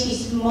 Outreach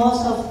is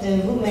most of the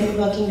women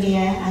working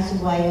there as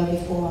a wife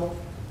before.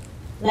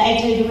 Like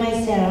I told you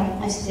myself,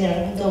 I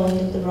still go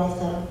into the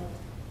brothel.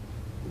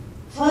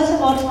 First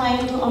of all,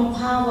 trying to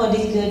empower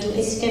this girl to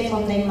escape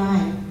from their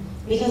mind,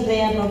 because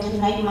they are broken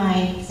like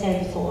mine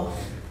said before.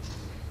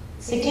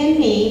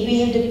 Secondly, we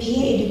have the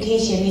peer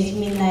education, which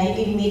means like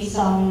we meet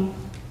some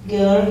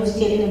girl who's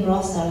still in the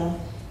brothel.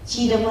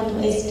 She don't want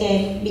to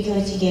escape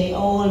because she get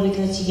old,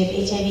 because she get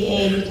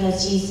HIV/AIDS,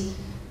 because she's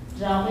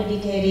drug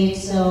educated.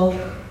 So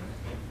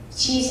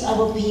she's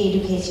our peer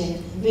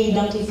education. We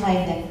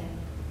notify them.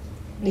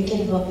 They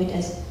can work with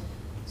us.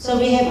 So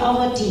we have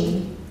our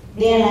team.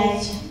 They are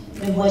like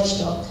the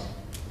watchdog.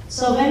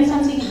 So when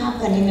something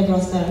happened in the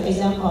brothel,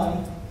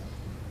 example,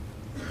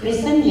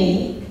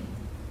 recently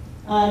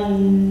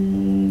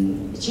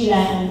on July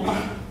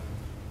and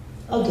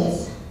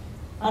August.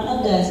 On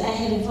August, I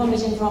had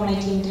information from my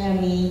team tell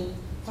me,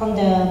 from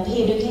the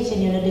peer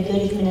education,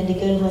 the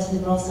girl was in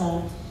the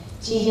brothel.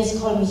 She just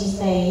called me, she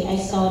say, "I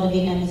saw the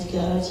Vietnamese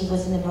girl, she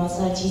was in the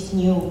brothel, she's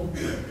new.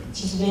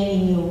 She's very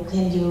new,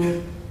 can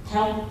you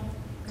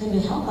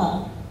help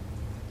her?"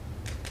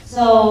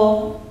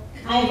 So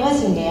I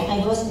wasn't there, I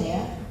was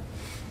there.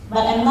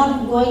 But I'm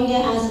not going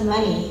there as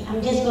money.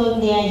 I'm just going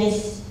there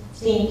just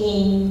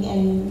thinking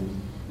and,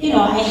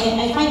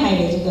 I find my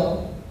way to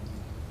go.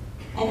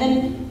 And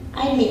then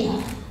I meet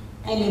her.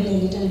 I meet the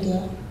little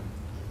girl.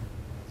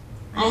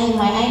 I have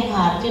my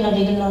iPad, they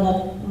don't know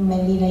that,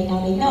 maybe right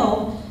now they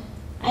know.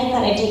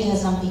 iPad, I take her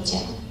some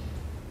picture.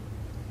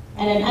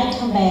 And then I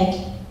come back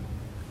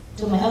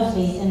to my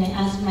office and I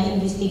ask my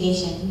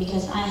investigation,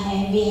 because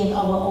we have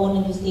our own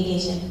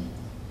investigation.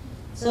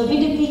 So with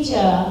the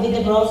picture, with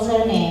the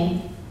browser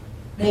name,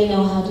 they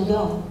know how to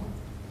go.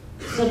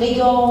 So they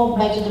go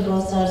back to the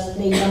browsers,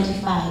 they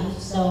identify.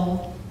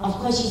 So of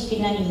course she's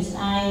Vietnamese.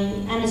 I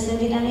understand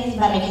Vietnamese,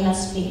 but I cannot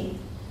speak.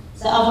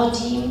 So our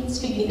team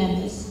speak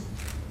Vietnamese.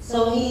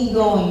 So he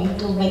going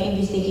to make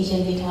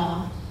investigation with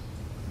her.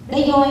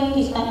 They going,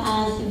 it's not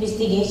as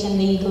investigation,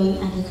 they going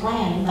as a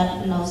client,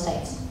 but no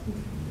sex.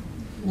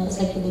 No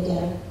sex with the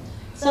girl.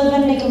 So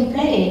when they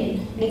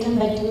complain, they come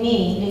back to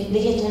me,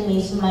 they just tell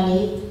me,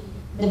 "Somaly,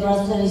 the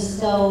browser is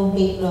so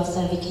big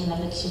browser, we cannot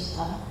accuse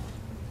her.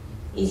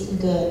 It's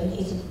good,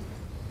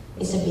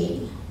 it's a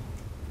big."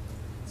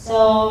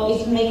 So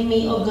it make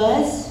me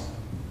August,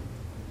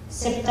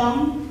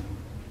 September,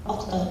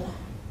 October.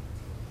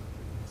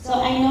 So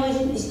I know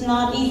it's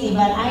not easy,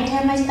 but I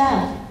tell my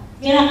staff,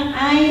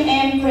 I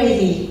am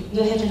crazy,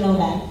 you have to know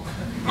that.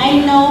 I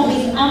know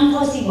it's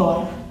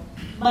impossible,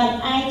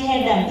 but I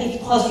tell them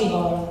it's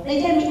possible.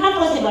 They tell me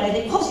impossible, I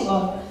say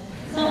possible.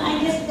 So I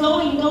just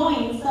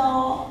going.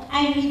 So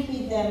I meet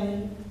with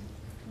the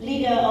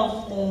leader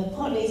of the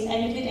police,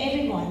 I meet with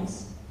everyone,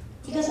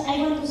 because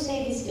I want to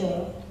save this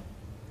girl.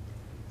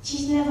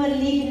 She's never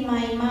lived in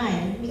my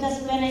mind,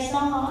 because when I saw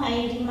her,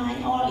 I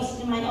remind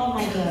all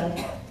my girl.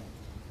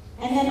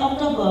 And then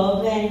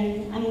October,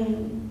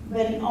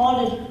 when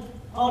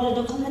all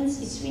the documents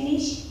is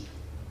finished,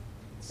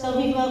 so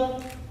we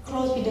work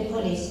close with the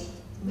police.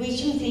 we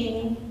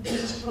choosing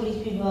which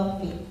police we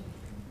work with.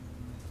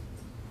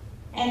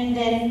 And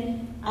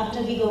then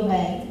after we go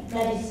back,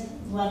 that is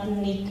what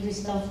Nick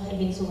Christoph have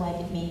been survived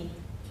with me.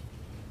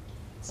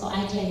 So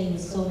I tell him,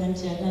 so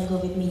don't go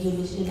with me, you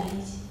lose your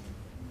life.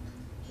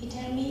 He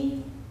tell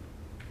me,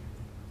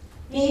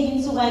 we have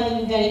been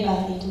surviving very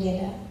badly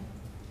together.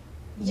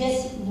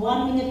 Just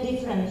 1 minute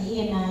difference,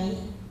 he and I,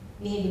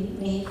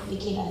 we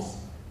kill us.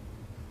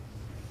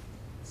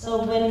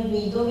 So when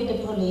we go with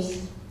the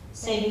police,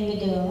 saving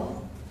the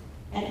girl,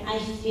 and I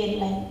feel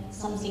like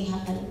something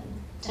happened,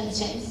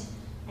 tensions,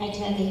 I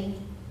tell him,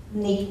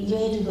 Nick, you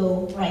have to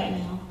go right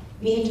now.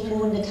 We have to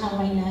move in the car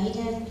right now. He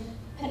tells,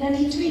 and then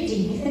he tweeted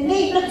me. He said,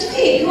 Nick, look to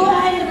me, you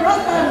are in the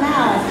brother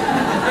now.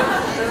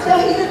 So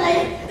he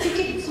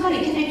said, sorry,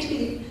 can I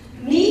tweet it?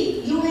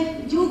 Nick,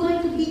 you're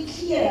going to be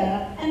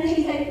here. And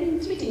he said,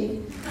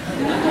 tweeting.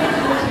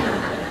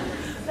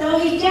 So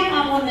he jumped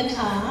up on the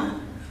car.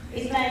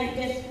 It's like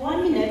just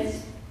 1 minute,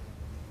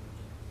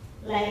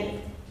 like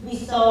we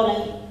saw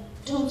like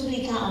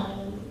 2-3 cars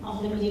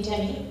of the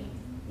military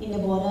in the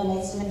border,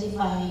 like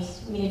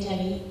 75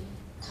 military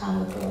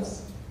come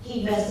across.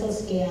 He was so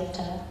scared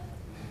after.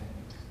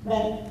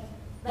 But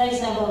that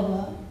is our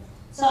work.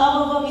 So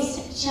our work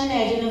is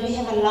channeled, we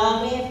have a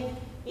lot, in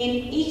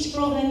each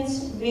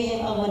province we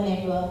have our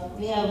network,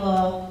 we have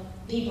our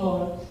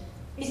people.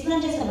 It's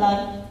not just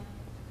about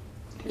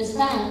the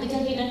staff,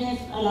 because we don't have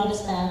a lot of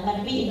staff,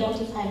 but we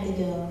identify the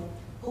girl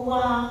who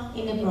are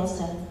in the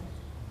process,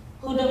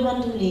 who don't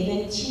want to live,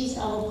 and she's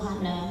our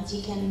partner.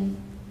 She can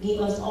give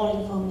us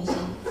all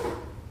information.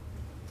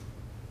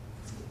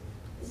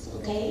 It's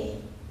okay.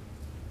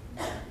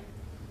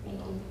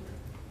 Thank you.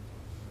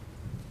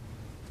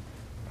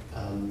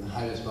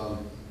 Hi, Ms. Mam.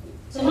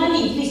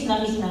 Somaly, please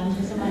not Ms. Mam,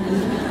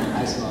 Somaly.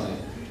 Hi, Somaly.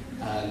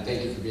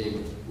 Thank you for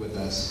being with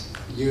us.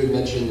 You had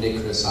mentioned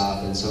Nick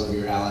Christoph and some of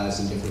your allies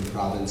in different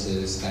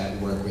provinces that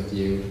work with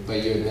you,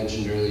 but you had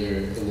mentioned earlier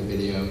in the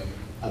video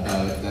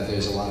about that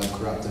there's a lot of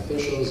corrupt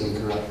officials and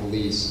corrupt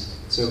police.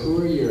 So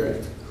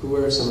who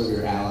are some of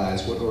your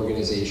allies? What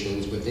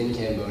organizations within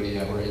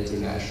Cambodia or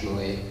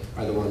internationally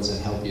are the ones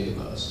that help you the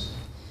most?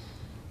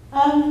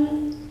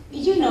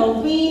 You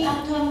know, we,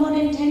 after more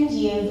than 10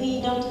 years, we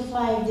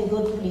identify the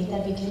good police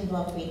that we can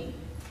work with.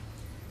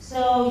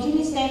 So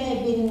UNICEF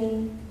have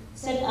been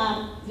set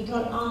up, we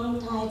call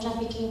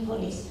anti-trafficking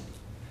police.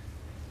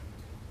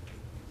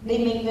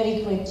 They make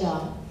very great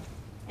job.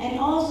 And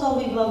also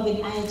we work with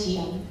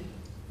IGM,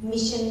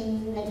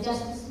 Mission, like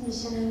Justice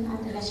Mission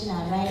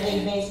International, right?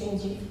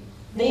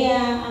 They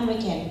are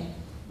American,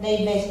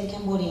 they based in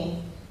Cambodia.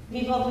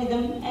 We work with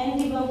them,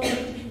 and we work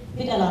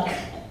with a lot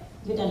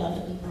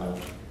of people.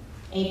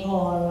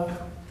 Apol,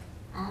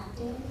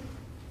 actor,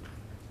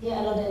 yeah,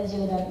 a lot of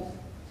that.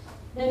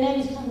 The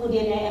name is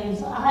Cambodian name,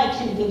 so I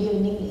can give you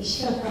in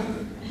English.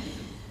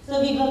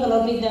 So we work a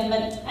lot with them,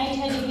 but I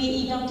tell you,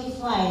 we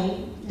identify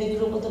the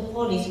group of the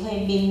police who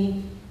have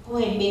been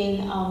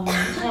helping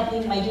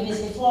by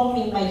UNICEF,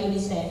 forming by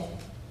UNICEF.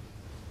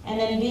 And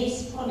then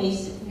these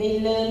police, they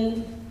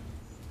learn,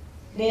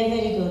 they are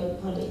very good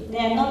police. They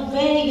are not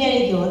very,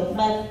 very good,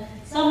 but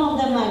some of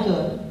them are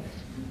good.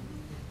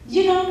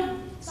 You know,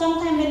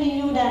 sometimes when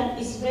you know that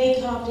it's very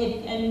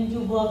corrupted and you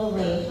walk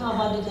away, how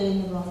about the girl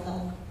in the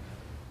brothel?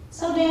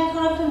 So they are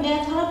corrupting,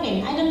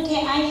 I don't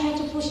care, I have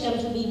to push them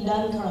to be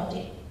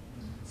non-corrupted.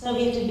 So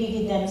we have to be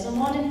with them. So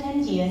more than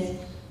 10 years,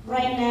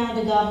 right now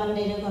the government,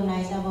 they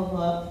recognize our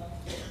work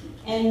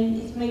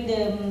and it makes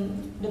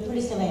the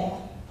police aware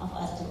of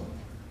us too.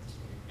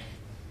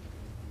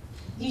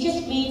 You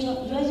have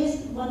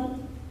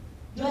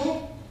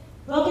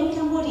work in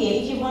Cambodia,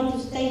 if you want to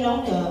stay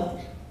longer,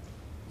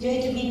 you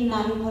have to be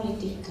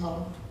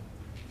non-political.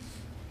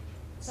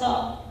 So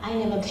I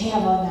never care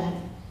about that.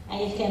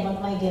 I just care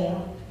about my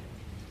girl.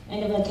 I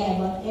never care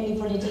about any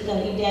political.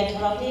 If they are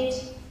corrupted,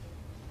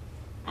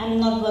 I'm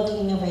not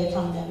working away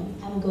from them.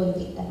 I'm going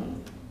with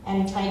them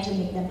and try to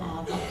make them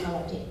out of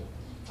corrupted.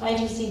 Try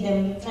to see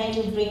them, try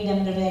to bring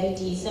them the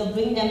reality. So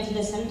bring them to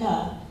the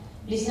center,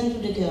 listen to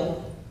the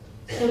girl.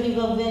 So we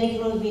work very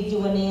close with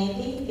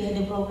UNAIP. We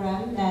had a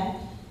program that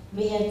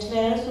we have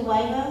 12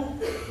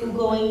 survivors who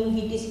going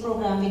with this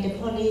program with the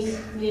police,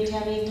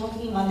 military,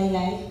 talking about their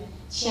life,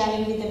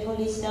 sharing with the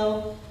police.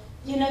 So,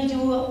 you know,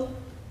 you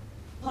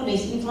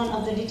police in front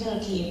of the little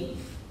kid,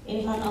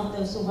 in front of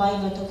the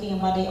survivor talking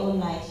about their own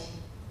life.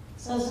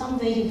 So some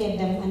way you get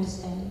them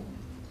understanding.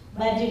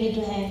 But you need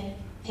to have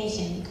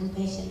patience,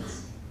 compassion.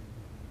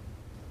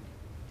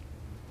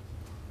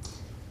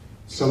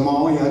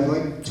 Somaly, I'd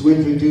like to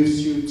introduce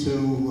you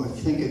to, I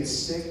think it's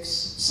 6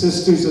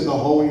 Sisters of the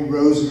Holy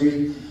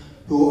Rosary,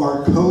 who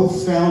are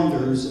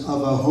co-founders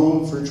of a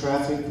home for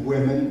trafficked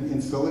women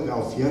in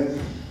Philadelphia.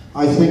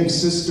 I think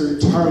Sister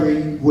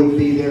Tari would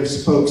be their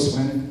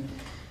spokesman.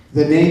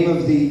 The name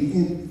of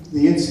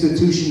the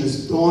institution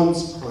is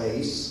Dawn's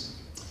Place.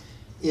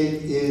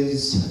 It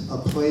is a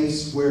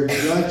place where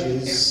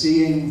judges,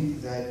 seeing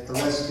that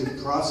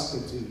arrested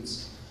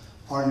prostitutes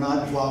are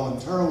not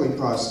voluntarily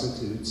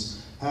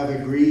prostitutes, have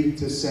agreed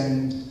to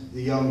send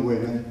the young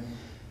women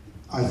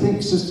I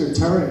think Sister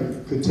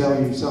Terry could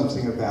tell you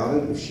something about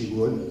it, if she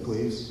would,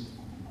 please.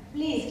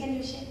 Please, can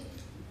you share?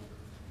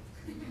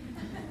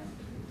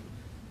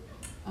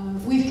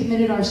 We've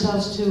committed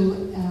ourselves to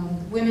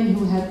women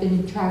who have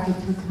been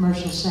trafficked for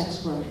commercial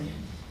sex work.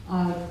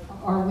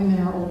 Our women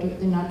are older,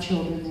 they're not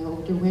children, they're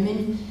older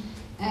women.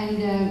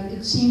 And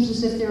it seems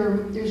as if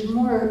there's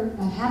more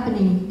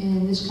happening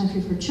in this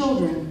country for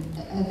children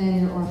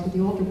than there are for the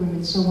older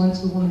women. So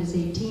once the woman is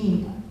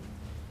 18,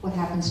 what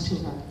happens to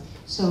her?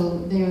 So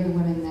they are the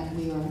women that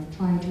we are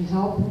trying to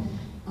help.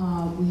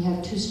 We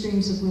have two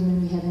streams of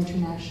women. We have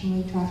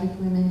internationally trafficked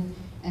women,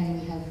 and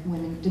we have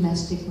women,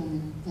 domestic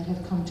women, that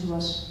have come to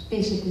us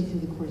basically through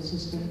the court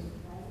system.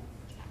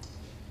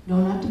 No,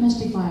 not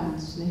domestic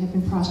violence. They have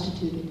been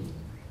prostituted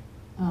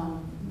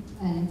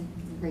and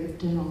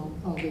raped and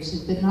all this,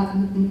 but not,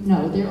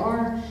 no. There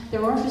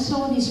are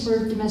facilities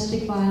for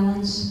domestic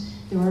violence.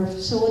 There are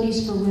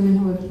facilities for women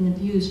who have been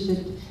abused,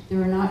 but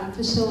there are not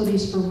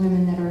facilities for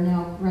women that are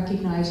now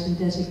recognized and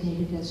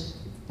designated as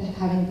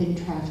having been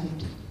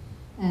trafficked.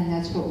 And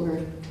that's what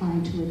we're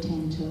trying to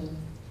attain to.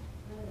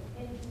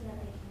 Anything that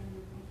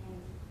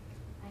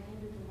I can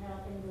do to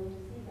help and go to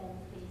see them,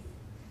 please.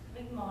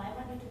 Big Mo, I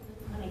want you to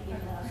connect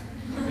with her.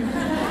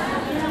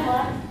 You know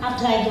what?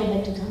 After I go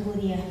back to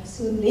Cambodia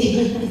soon.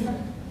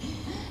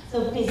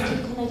 So please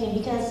keep connecting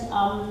because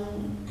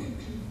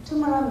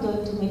tomorrow I'm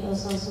going to meet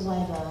also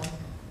survivor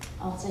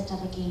of sex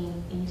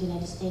trafficking in the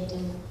United States too.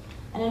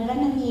 And then when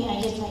I'm here,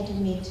 I just try to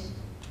meet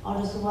all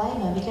the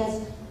survivor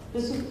because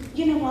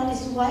you know what, the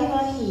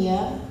survivor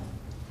here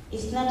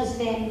is not the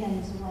same than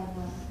the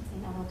survivor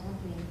in our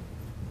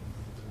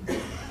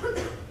country.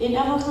 In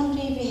our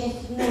country, we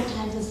have no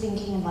time to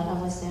thinking about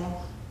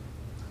ourselves.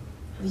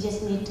 We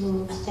just need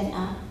to stand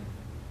up,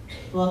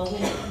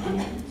 working,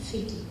 and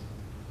fit.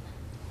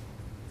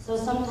 So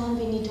sometimes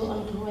we need to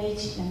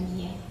encourage them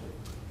here.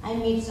 I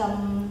meet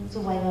some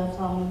survivor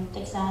from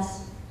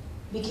Texas.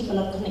 We keep a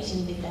lot of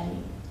connection with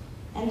them.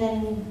 And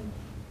then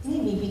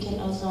maybe we can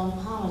also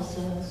empower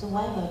the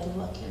survivor to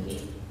work here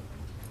with.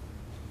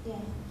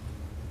 Yeah.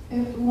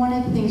 One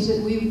of the things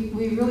that we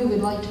really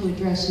would like to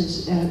address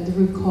is the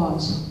root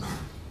cause.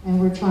 And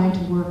we're trying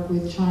to work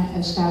with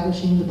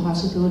establishing the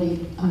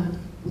possibility of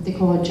what they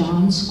call a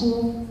John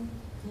school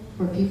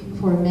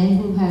for men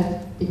who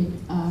have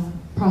been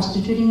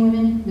prostituting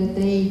women, that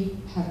they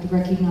have to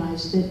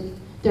recognize that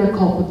their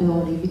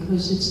culpability,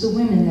 because it's the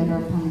women that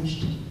are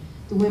punished.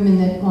 The women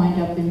that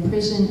wind up in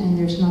prison and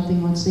there's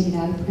nothing once they get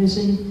out of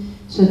prison,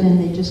 so then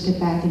they just get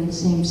back in the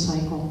same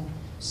cycle.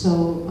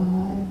 So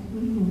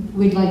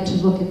we'd like to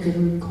look at the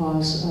root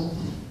cause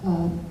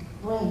of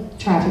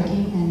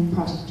trafficking and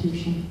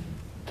prostitution.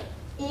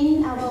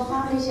 In our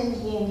foundation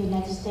here in the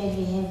United States,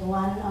 we have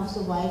one of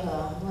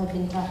survivors who have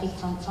been trafficked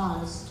from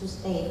France to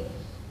stay,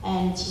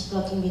 and she's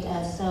working with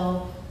us.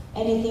 So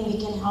anything we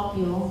can help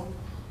you.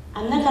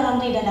 I'm not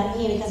guaranteed that I'm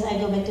here because I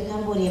go back to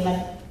Cambodia,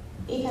 but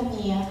if I'm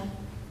here,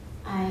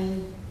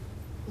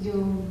 you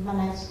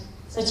manage.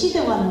 So she's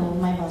the one who,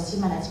 my boss, she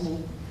managed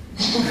me.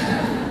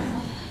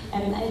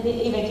 And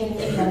if I can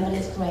make them, then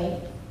it's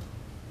great.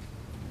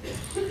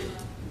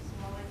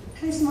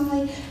 Hi,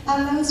 Somaly.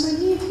 I was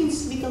wondering if you could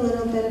speak a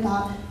little bit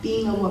about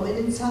being a woman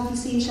in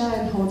Southeast Asia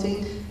and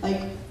holding,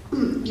 like,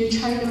 you're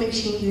trying to make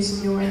changes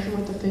and you're working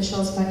with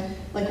officials, but,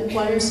 like,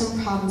 what are some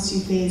problems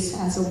you face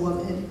as a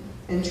woman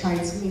and trying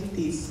to make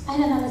these? I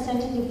don't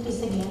understand. Can you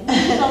please again?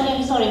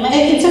 I'm sorry.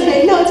 It's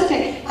okay. No, it's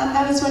okay.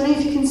 I was wondering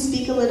if you can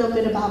speak a little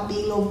bit about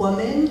being a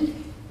woman,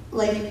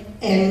 like,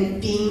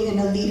 and being in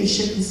a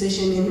leadership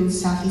position in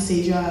Southeast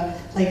Asia.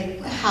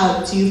 Like,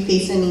 how do you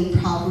face any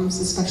problems,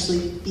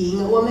 especially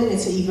being a woman?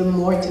 It's even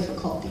more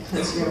difficult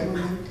because you're a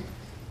woman.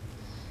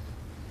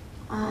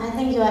 I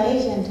think you are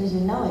Asian, so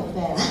you know it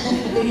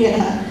better.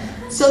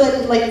 Yeah. So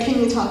then, like, can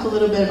you talk a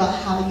little bit about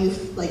how you,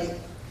 like,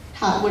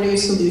 what are your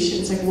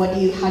solutions? Like,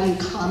 how do you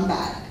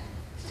combat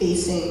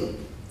facing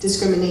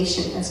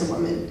discrimination as a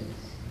woman?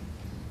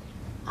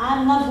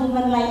 I'm not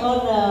woman like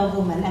other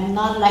women. I'm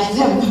not like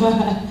them.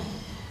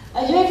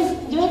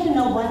 You have to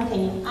know one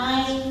thing.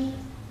 I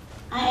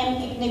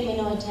am ethnic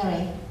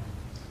minority.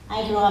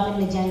 I grew up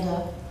in the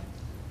jungle.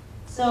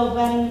 So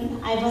when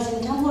I was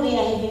in Cambodia,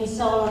 I had been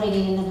sold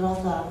already in the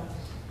brothel.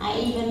 I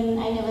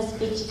never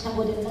speak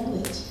Cambodian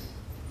language.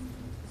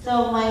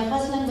 So my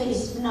first language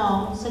is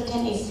no,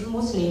 second is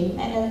Muslim,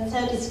 and the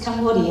third is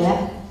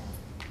Cambodia.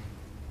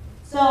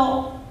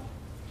 So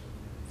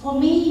for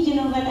me, you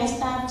know, when I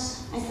start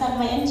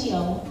my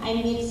NGO, I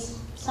meet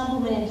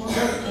some women in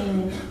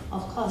Cambodia,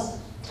 of course,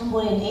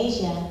 Cambodia and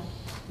Asia.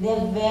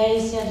 They're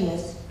very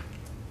serious.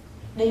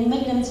 They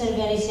make themselves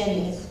very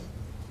serious.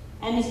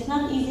 And it's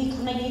not easy to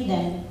connect with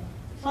them.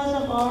 First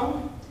of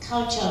all,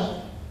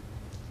 culture.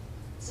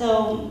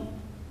 So,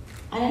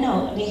 I don't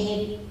know, they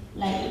hate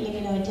like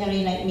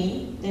military like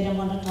me. They don't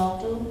want to talk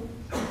to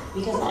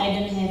because I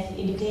don't have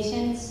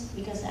educations,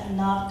 because I'm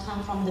not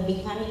come from the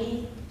big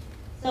family.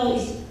 So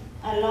it's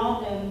a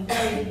lot of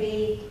very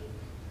big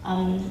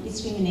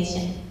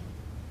discrimination.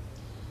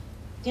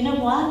 You know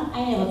what?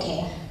 I never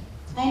care.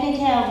 I never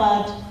care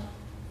about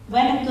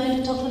When I'm going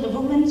to talk to the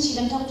woman, she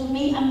don't talk to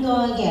me, I'm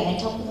going again, I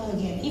talk to her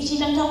again. If she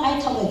don't talk, I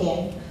talk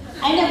again.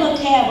 I never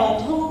care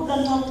about who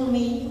don't talk to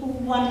me, who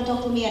want to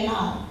talk to me or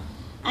not.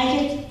 I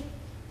just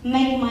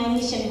make my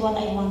mission what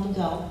I want to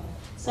go.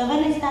 So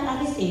when I start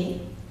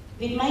officing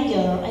with my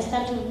girl, I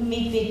start to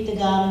meet with the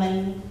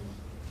government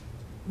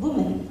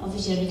women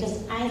official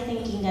because I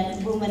thinking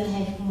that women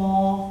have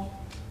more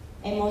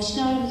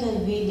emotional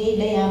because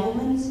they are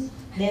women,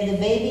 they're the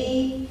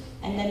baby,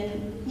 and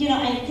then, you know,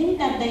 I think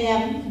that they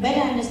are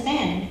better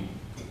understand.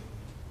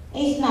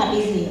 It's not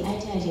easy, I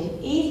tell you,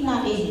 it's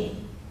not easy.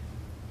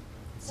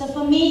 So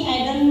for me,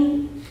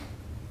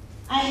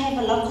 I have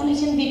a lot of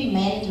connection with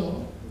men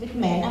too. With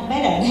men, I'm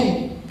better than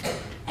me.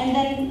 And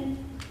then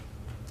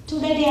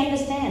today they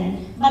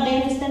understand, but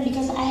they understand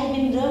because I have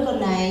been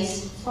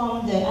recognized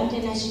from the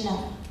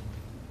international.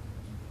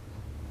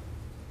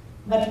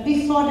 But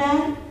before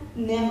that,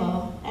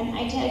 never. And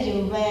I tell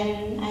you,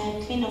 when I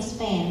had Queen of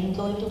Spain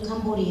going to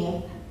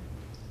Cambodia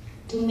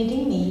to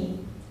meeting me,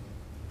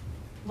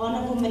 one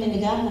of the women in the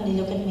government, they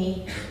look at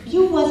me,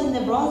 you was in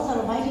the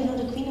brothel, why do you know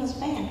the Queen of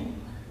Spain?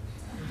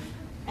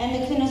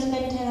 And the Queen of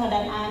Spain tell her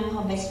that I'm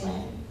her best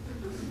friend.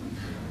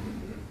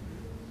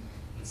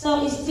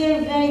 So it's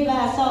still very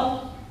bad.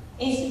 So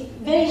it's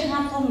very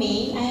hard for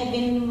me. I have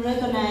been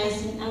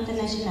recognized in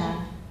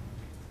international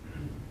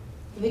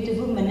with the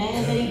women. I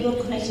have very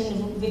good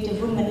connection with the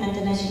women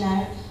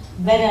international,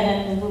 better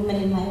than the women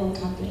in my own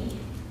country.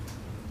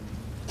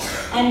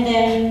 And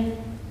then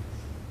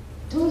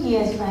 2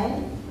 years,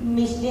 right?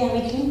 Miss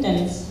Hillary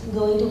Clinton's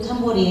going to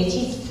Cambodia.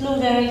 She flew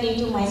directly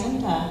to my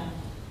center.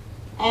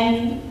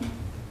 And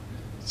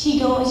she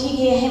have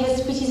a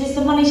speech, she says,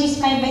 Somaly, she's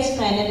my best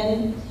friend. And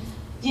then,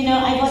 you know,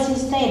 I was in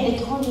state,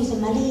 they called me,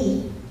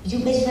 Somaly,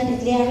 your best friend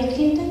is Hillary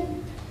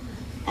Clinton?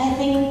 I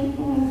think,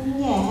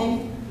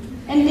 yeah.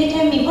 And they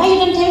tell me, why you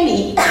don't tell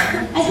me?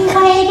 I said,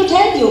 why I have to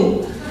tell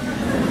you?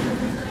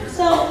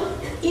 So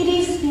it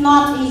is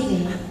not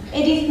easy.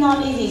 It is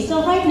not easy.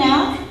 So right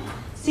now,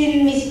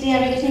 since Miss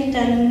Hillary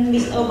Clinton,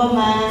 Miss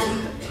Obama,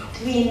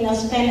 Queen of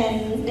Spain,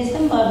 in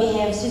December we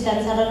have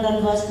Susan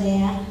Sarandon was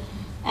there,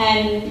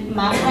 and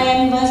my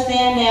friend was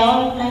there. They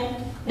all like,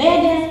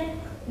 they're there.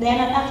 They are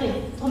not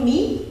ugly. For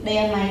me, they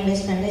are my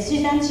best friend.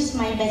 Susan, she's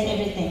my best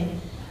everything.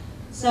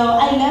 So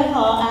I love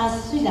her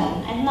as Susan.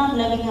 I'm not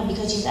loving her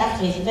because she's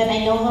actress. When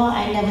I know her,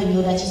 I never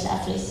knew that she's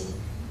actress.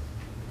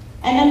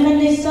 And then when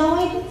they saw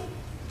it,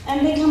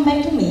 and they come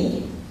back to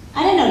me,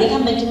 I don't know, they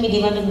come back to me,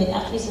 they want to meet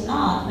actress or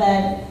not,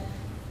 but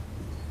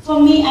for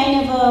me,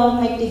 I never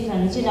make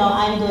difference. You know,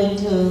 I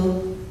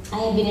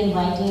have been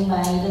invited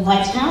by the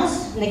White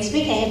House. Next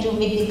week, I have to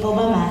meet with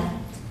Obama.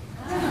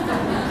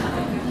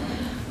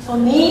 For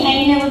me,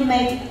 I never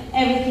make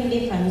everything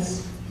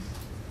difference.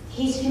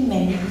 He's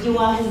human, you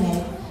are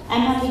human.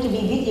 I'm happy to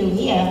be with you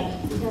here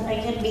because I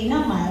can be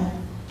normal.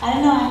 I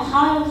don't know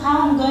how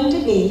I'm going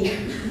to be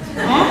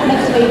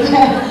next week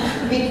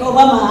with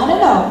Obama, I don't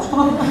know.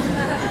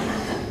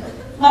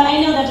 But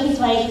I know that his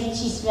wife,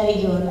 she's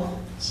very good.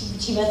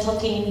 She was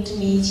talking to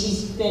me,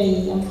 she's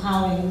very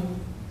empowering.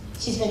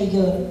 She's very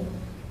good.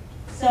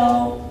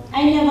 So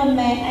I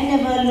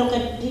never look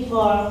at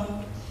people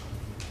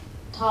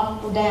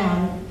top or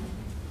down.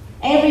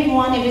 Every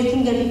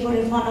single people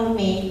in front of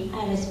me,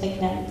 I respect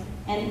them.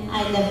 And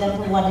I love them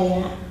for what they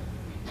are.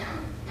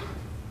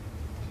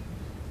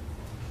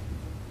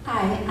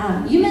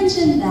 Hi, you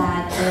mentioned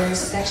that there's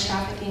sex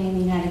trafficking in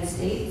the United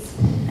States.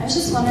 I was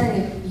just wondering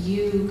if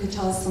you could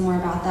tell us some more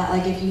about that,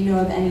 like if you know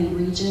of any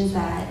regions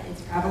that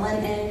it's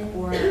prevalent in,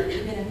 or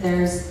even if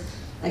there's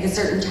like a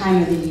certain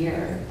time of the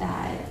year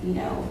that, you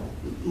know,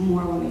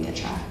 more women get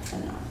trafficked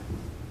than not.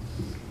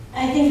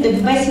 I think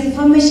the best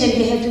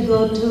information you have to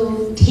go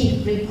to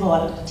TIP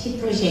report, TIP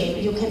project.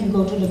 You can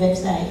go to the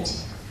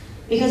website.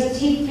 Because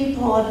TIP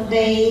report,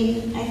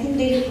 I think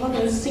they report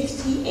on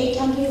 68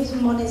 countries,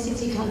 more than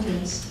 60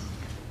 countries.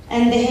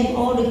 And they have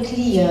all the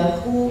clear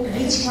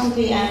which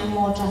country are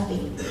more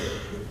trafficking.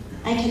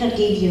 I cannot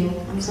give you,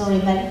 I'm sorry,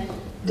 but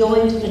go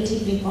into the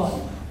TIP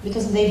report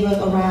because they work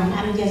around.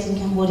 I'm just in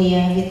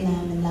Cambodia,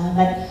 Vietnam, and Laos,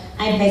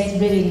 but I best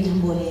really in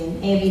Cambodia,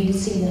 and every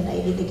single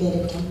day they get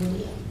in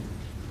Cambodia.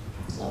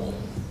 Sorry.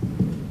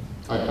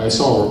 I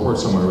saw a report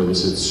somewhere where they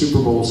said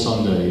Super Bowl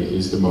Sunday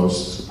is the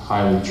most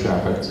highly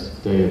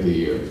trafficked day of the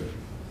year.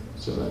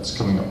 So that's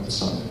coming up this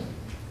Sunday.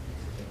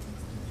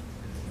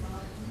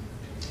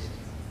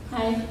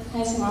 Hi,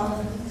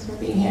 Somaly, thanks for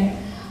being here.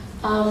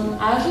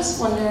 I was just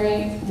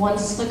wondering,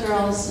 once the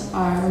girls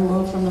are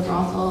removed from the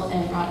brothel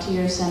and brought to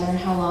your center,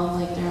 how long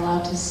they're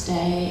allowed to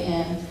stay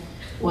and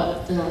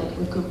what the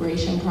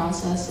recuperation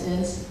process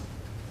is?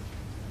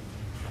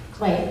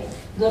 Great,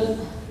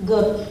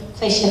 good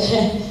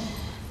question.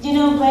 You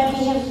know, where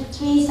we have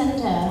 3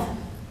 centers.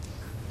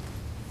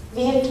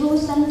 We have 2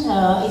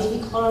 centers,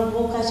 we call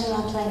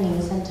vocational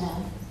training center.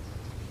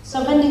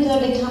 So when the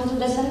girls come to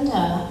the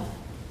center,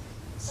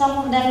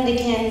 some of them they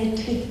can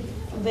quit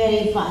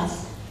very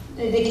fast.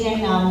 They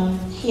can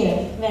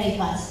heal very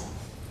fast.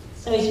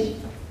 So it's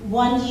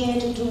 1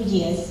 year to 2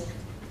 years.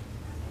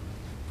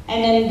 And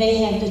then they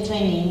have the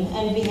training,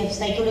 and we have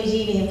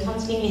psychology, we have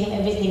counseling, we have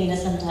everything in the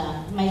center.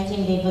 My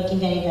team, they're working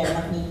very well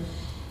with me.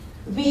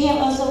 We have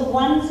also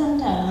one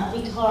center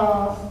we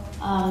call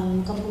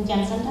Kampung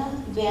Jam Center,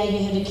 where you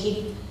have to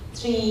keep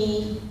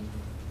 3,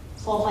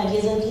 4, 5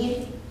 years old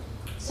kids.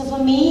 So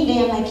for me, they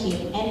are my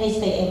kids, and they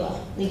stay ever.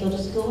 They go to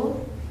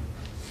school.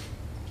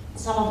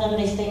 Some of them,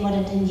 they stay more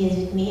than 10 years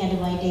with me,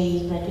 otherwise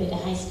they graduate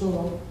high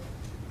school.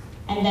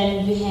 And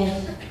then we have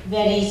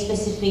very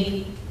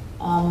specific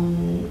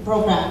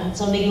program.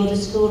 So they go to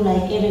school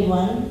like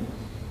everyone.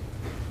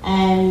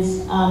 And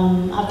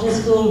after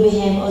school, we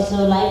have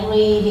also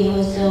library, we have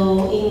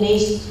also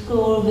English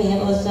school, we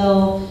have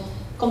also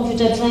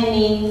computer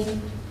training.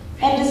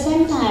 At the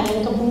same time,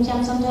 in Kampung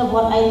Jam Center,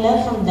 what I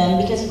learned from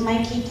them, because my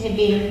kids have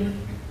been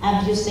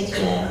abused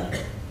sexually.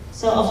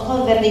 So of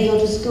course, when they go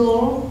to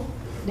school,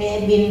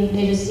 they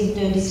receive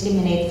the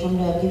discriminate from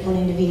the people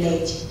in the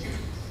village.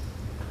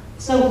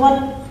 So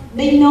what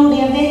they know,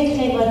 they are very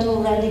clever to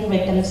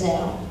reintegrate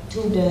themselves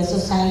to the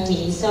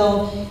society.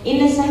 So in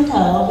the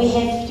center, we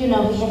have, we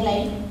have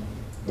like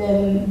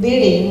the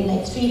building,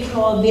 like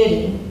 3-floor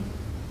building.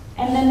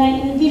 And then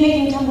like in village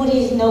in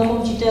Cambodia is no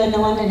computer,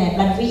 no internet,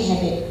 but we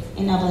have it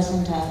in our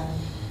center.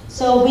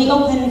 So we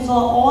open for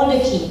all the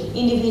kids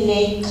in the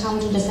village come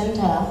to the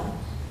center,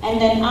 and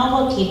then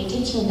our kids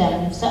teaching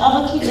them. So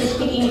our kids they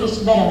speak English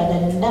better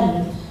than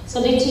them. So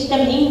they teach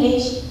them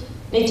English,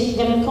 they teach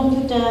them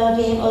computer.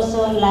 We have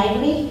also a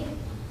library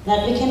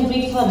that we can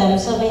read for them.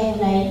 So we have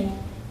like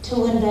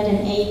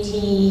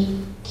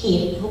 280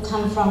 kids who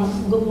come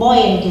from, boy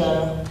and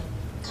girl,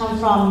 come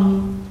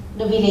from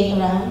the village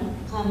around,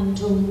 come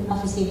to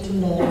Afasib to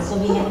learn. So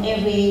we have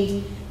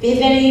very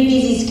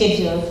busy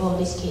schedule for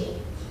this kid.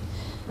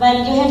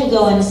 But you have to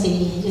go and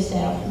see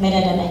yourself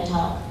better than I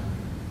talk.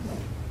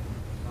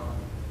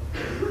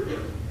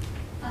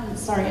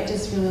 Sorry, I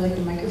just really like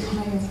the microphone,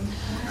 I guess.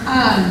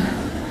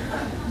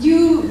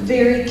 You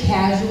very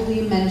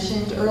casually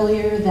mentioned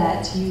earlier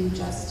that you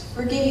just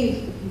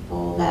forgave the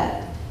people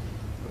that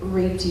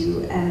raped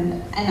you,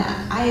 and I'm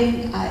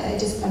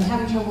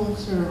having trouble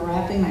sort of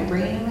wrapping my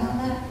brain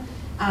around that.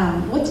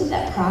 What did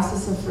that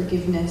process of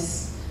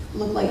forgiveness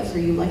look like for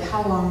you? Like,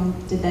 how long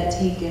did that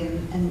take,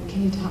 and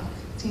can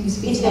you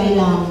speak to that? Very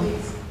long.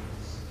 Please?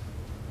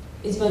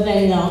 It's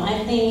very long.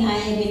 I think I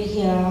have been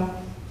here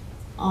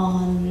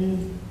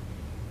on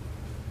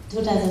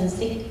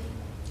 2006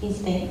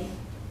 instead.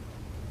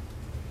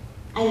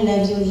 I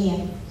love you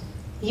here.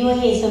 You are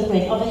here so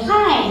great. Okay,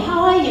 hi,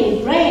 how are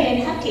you? Great,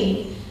 and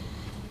hugging.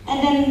 And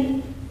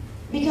then,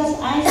 because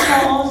I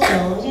saw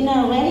also,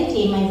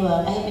 reality in my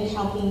work, I have been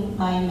helping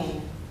my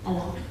men a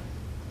lot.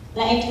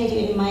 Like I told you,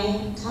 in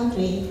my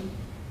country,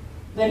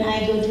 when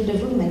I go to the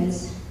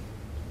women's,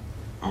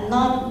 I'm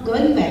not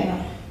going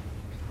well.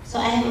 So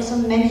I have also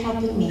men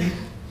helping me.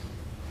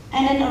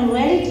 And then on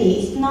reality,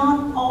 it's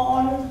not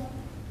all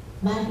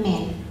bad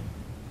men.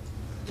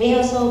 They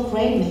are also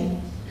great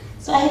men.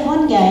 So I have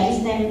one guy,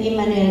 his name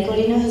Emmanuel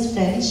Colino, he's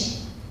French.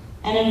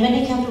 And then when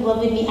he comes to work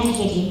with me, I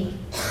hate him.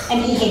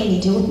 And he hates me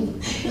too,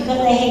 because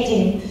I hate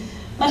him.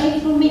 But he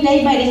proved me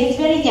day by day, he's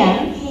very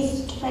young.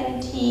 He's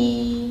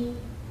 23,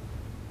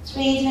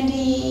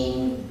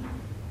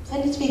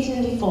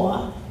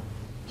 24.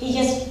 He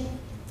just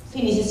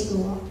finished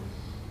school.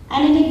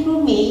 And then he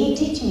proved me, he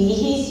teach me,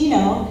 he's,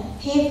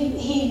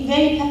 he's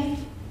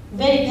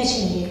very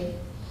passionate.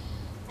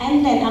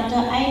 And then after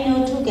I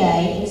know 2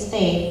 guys in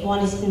state,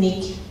 one is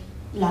Nick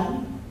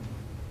Lam,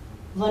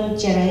 one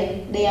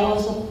Jared, they are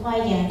also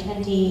quite young,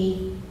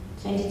 23,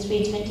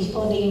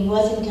 24, they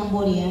was in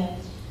Cambodia.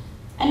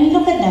 And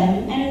look at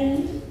them,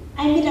 and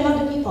I meet a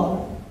lot of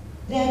people,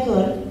 they are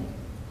good.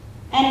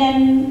 And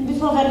then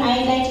before when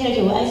I tell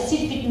you, I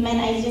sit with men,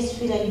 I just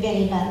feel like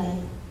very badly.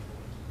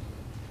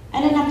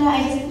 And then after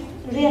I just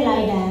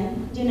realized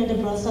that, the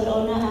brothel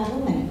owner are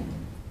women.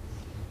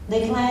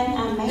 The client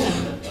are men.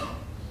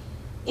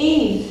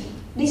 If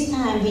this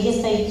time we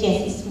just say,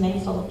 yes, it's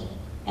men's fault,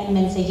 and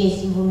men say,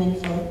 yes, it's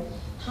women's fault,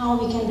 how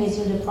we can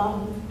resolve the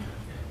problem?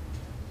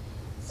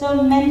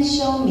 So men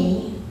show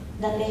me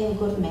that they are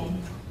good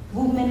men.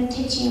 Women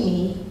teaching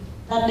me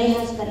that their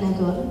husbands are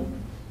good.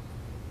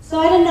 So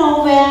I don't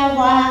know where.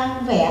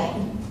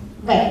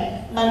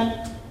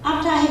 But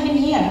after I have been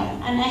here,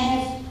 and I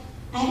have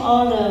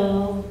all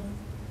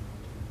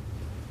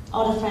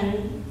the friends,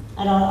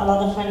 a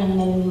lot of friends, and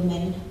men and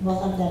women,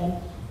 both of them,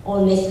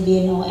 or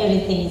lesbian or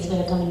everything is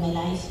welcome in my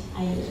life.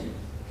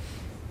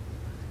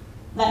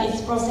 But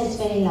it's process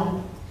very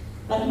long.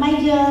 But my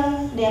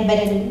girl, they are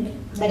better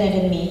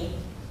than me.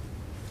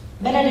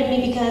 Better than me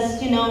because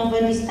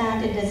when we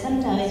start at the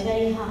center, it's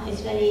very hard.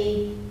 It's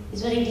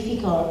very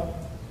difficult.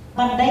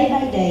 But day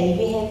by day,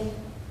 we have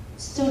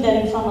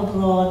students from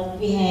abroad.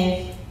 We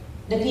have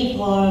the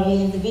people. We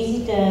have the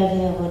visitor. We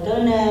have a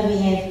donor. We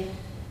have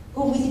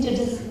who visited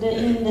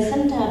in the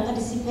center,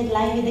 participate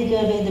live with the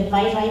girl. We have the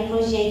By Right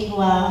project, who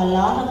are a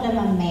lot of them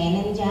are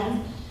men and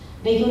young.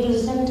 They go to the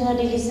center,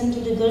 they listen to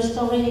the girl's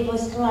story, they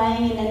was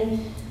crying, and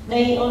then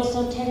they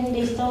also telling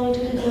their story to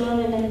the girl,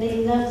 and then they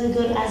love the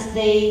girl as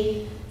their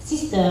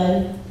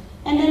sister.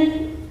 And And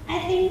then I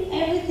think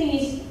everything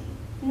is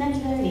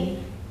naturally.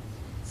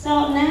 So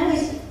now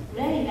it's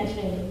very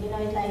naturally, you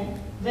know, it's like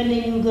when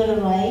the new girl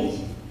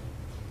arrives,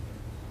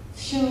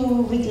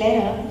 few weeks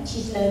later,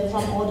 she's learned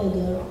from older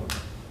girl.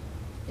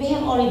 We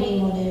have already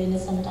model in the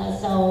center,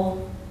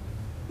 so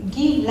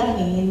give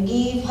loving and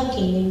give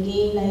hugging and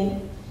give like,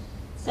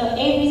 so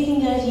every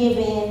single year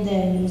we have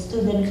the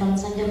student from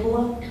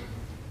Singapore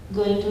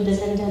going to the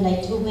center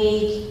like 2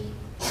 weeks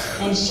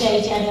and share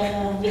each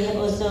other. We have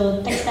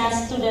also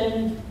Texas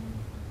student,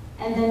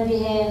 and then we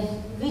have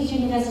which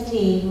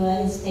university were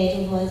in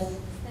state was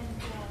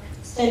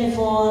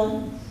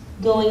Stanford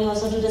going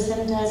also to the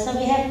center. So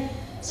we have,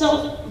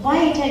 so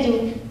why I tell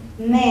you,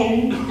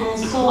 men are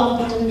so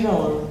important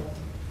role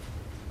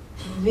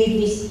with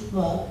this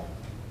work.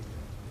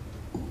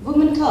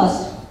 Women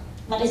cause,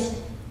 but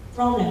it's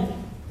problem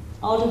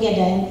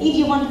altogether. And if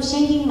you want to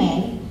changing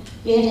men,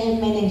 you have to have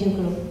men in your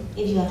group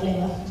if you are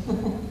clever.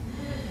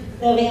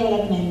 So we have a lot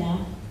of men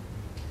now.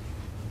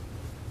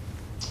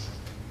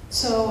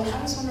 So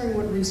I was wondering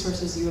what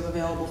resources you have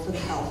available for the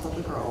health of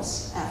the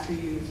girls after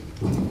you've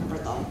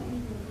recovered them.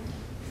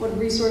 What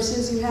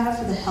resources you have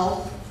for the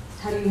health?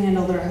 How do you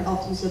handle their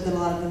health? You said that a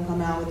lot of them come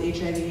out with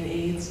HIV and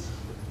AIDS.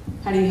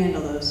 How do you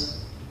handle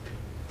those?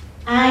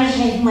 I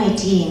have my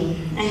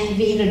team.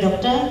 We have a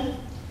doctor.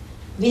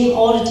 We have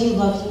all the team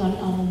working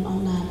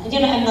on that. You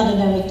know, I'm not the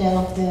director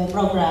of the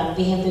program.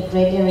 We have the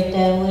great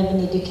director who has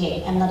been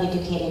educated. I'm not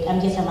educated.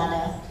 I'm just a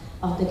mother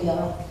of the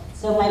girl.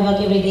 So my work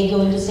every day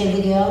going to save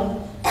the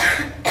girl.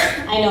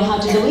 I know how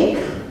to do it.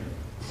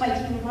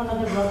 Fighting in front of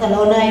the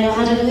brothel, I know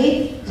how to do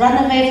it.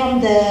 Run away from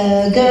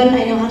the gun,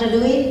 I know how to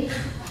do it.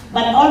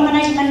 But all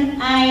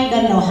management, I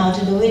don't know how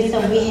to do it. So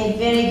we have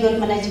very good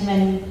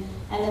management.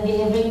 And then we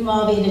have Rick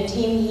Moore, we have the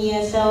team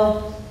here.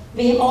 So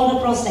we have all the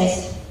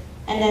process.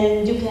 And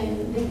then you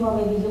can, Rick Moore,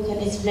 maybe you can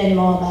explain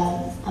more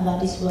about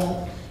this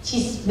work.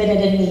 She's better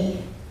than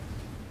me.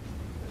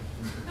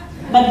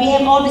 But we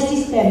have all the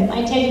system.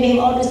 I tell you, we have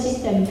all the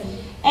system.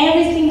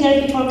 Every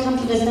single people come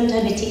to the center,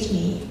 they teach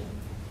me.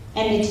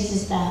 And they teach the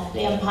staff,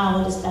 they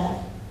empower the staff.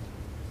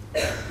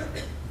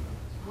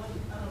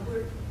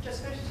 We're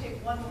just going to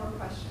take one more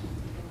question.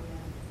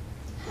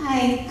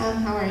 Hi,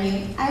 how are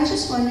you? I was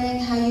just wondering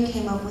how you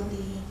came up with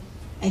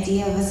the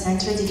idea of a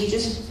center. Did you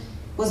just,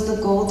 was the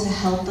goal to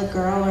help the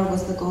girl, or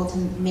was the goal to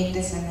make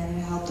this and then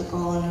to help the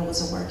goal and it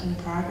was a work in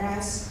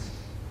progress?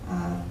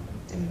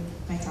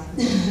 My thought.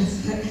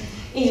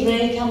 It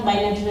really come by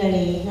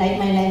naturally. Like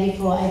my life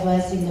before, I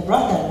was in the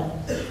brothel.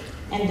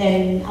 And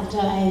then after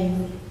I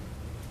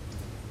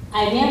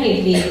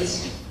married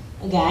with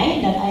a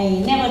guy that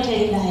I never tell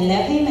him that I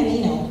love him, and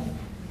he know.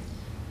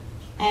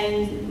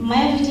 And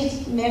married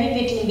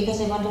with him because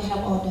I want to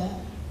help order,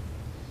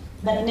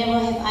 but never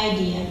have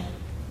idea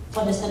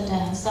for the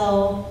center.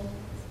 So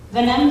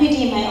when I'm with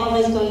him, I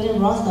always go to the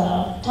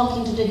brothel,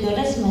 talking to the girl.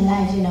 That's my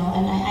life, you know.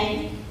 And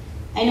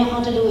I know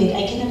how to do it.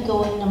 I cannot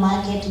go in the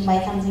market to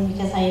buy something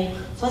because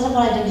first of all,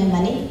 I don't have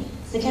money.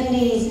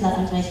 Secondly, it's not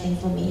interesting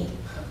for me.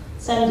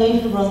 So I'm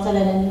going to the brothel,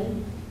 and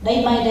then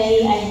day by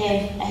day,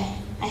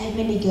 I have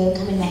many girls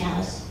come in my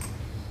house.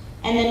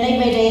 And then day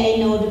by day, I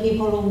know the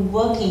people who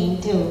are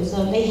working too.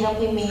 So they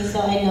helping me. So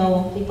I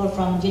know people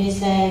from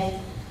UNICEF,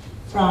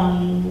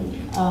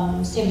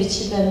 from Save the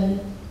Children.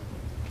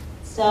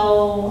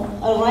 So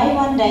right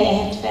one day, I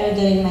have 12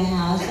 girls in my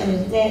house,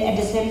 and then at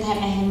the same time,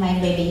 I have my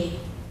baby.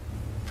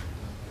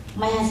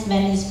 My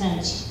husband is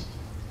French.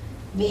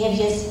 We have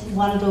just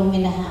one room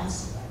in the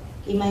house.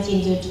 Imagine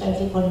you 12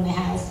 people in my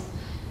house.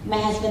 My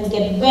husband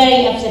get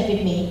very upset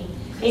with me.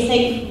 He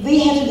say, we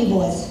have to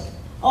divorce.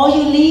 Or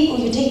you leave or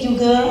you take your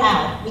girl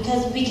out,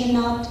 because we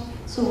cannot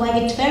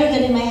survive with 12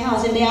 girls in my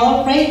house and they are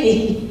all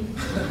crazy.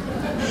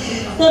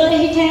 So then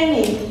he tell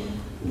me,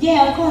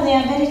 yeah, of course they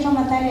are very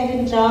traumatized, they've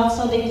been drugged,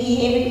 so they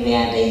pee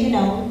everywhere, they, you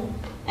know.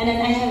 And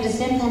then I have the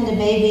same time the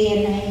baby,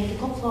 and I have to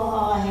cook for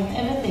her, I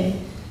have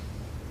everything.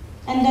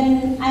 And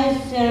then I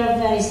feel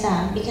very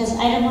sad because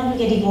I don't want to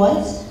get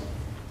divorced,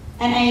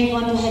 and I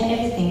want to have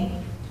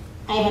everything.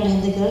 I want to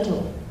have the girl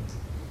too.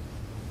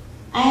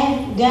 I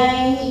have a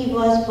guy, he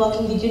was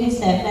working with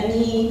UNICEF, and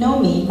he know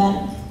me,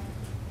 but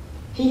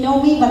he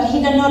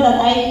don't know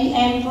that I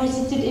am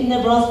prostitute in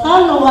the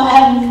brothel, or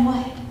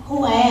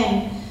who I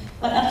am.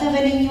 But after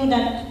when he knew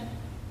that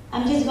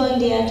I'm just going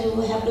there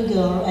to help the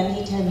girl, and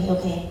he tell me,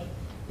 okay,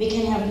 we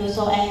can help you.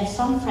 So I have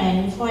some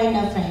friend,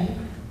 foreigner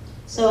friend.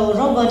 So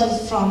Robert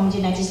is from the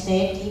United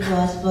States. He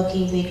was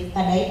working with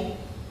Padai,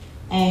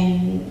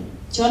 and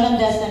John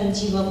Anderson,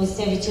 she worked with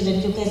Save the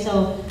Children UK.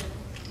 So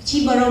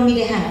she borrowed me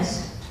the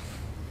house.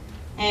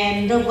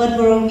 And Robert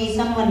borrowed me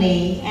some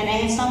money, and I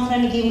have some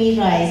friend give me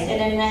rice, and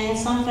then I have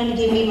some friend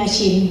give me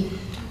machine.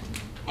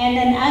 And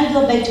then I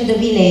go back to the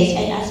village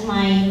and ask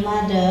my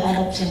mother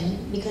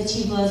adoption, because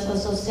she was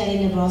also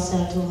selling the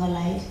brothel to her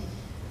life.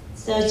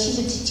 So she's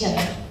a teacher.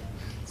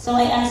 So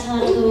I asked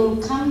her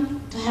to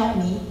come to help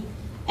me.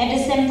 At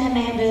the same time, I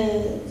have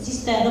the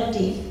sister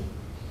adoptive.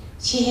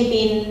 She had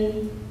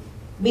been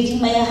beaten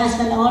by her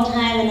husband all the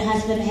time, and her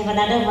husband have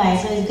another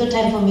wife, so it's a good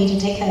time for me to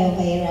take her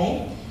away,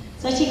 right?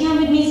 So she came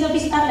with me, so we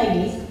start like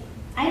this.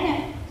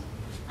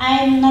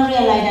 I'm not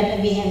realize that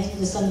we have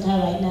the center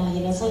right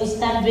now, so we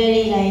start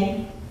really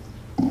like,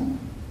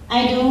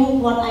 I do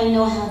what I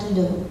know how to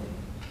do.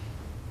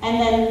 And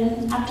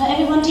then after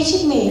everyone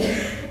teaching me,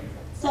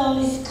 so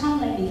it's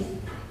come like this.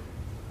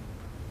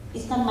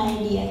 It's not my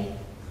idea,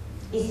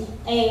 it's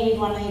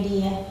everyone's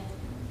idea.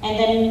 And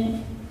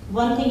then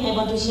one thing I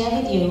want to share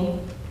with you,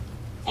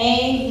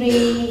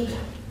 everything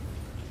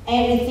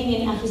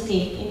in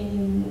artistic,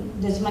 in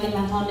the Somaly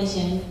Mam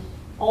Foundation,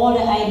 all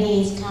the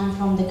ideas come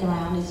from the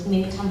ground,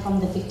 it come from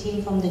the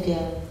victim, from the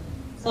girl.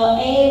 So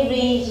every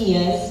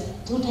year,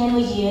 2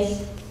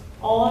 years,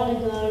 all the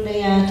girls,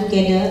 they are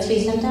together,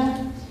 3 centers,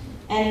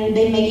 and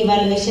they make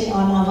evaluation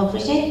on our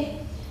project,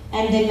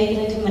 and they make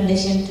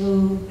recommendation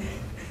to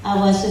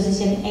our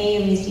association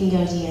every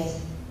single year.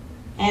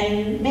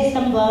 And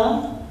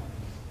December,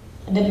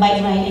 the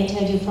bike ride I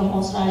tell you from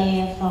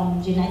Australia,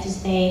 from United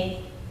States,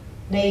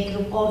 they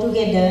group all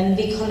together and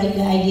we collect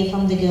the idea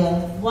from the girl,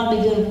 what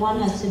the girl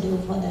want us to do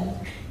for them.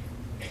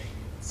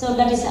 So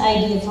that is the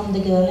idea from the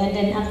girl, and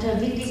then after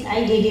with this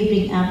idea we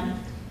bring up,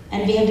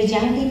 and we have the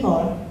young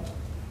people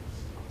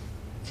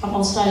from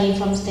Australia,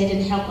 from state,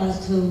 and help us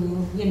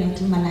to,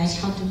 to manage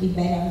how to be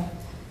better.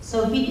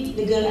 So with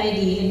the girl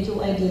idea and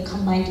 2 ideas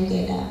combined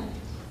together,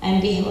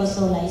 and we have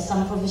also like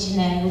some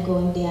professionals who go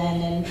in there,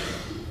 and then,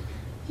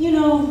 we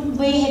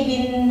have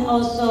been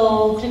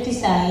also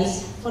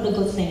criticized for the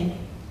good thing.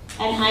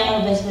 And I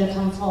always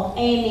welcome for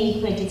any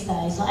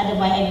criticize. So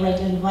otherwise I would like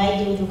to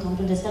invite you to come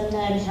to the center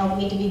and help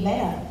me to be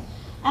better.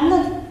 I'm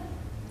not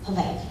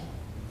perfect.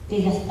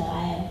 Disaster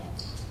I am.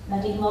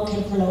 Nothing more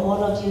can follow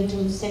all of you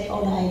to set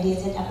all the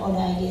ideas, set up all the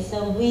ideas.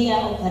 So we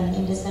are open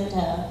in the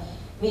center.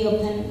 We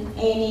open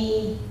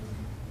any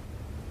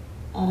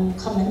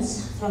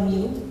comments from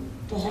you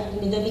to help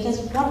the girl, because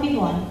what we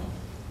want,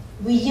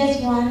 we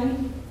just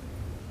want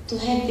to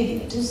help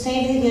to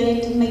save the girl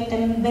and to make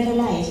them better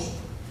lives.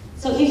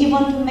 So if you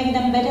want to make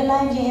them better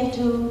life, you have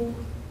to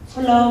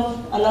follow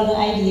a lot of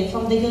ideas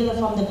from the girl or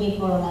from the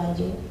people around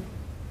you.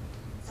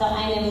 So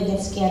I never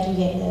get scared to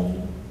get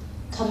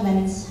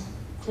comments,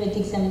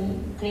 critics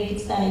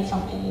side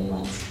from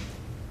everyone,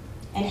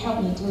 and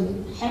help me,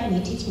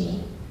 teach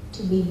me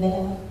to be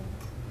better.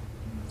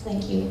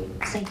 Thank you.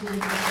 Thank you.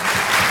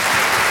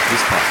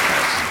 This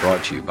podcast is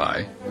brought to you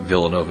by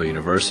Villanova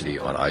University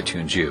on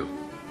iTunes U.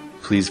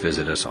 Please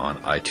visit us on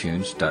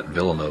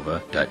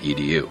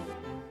itunes.villanova.edu.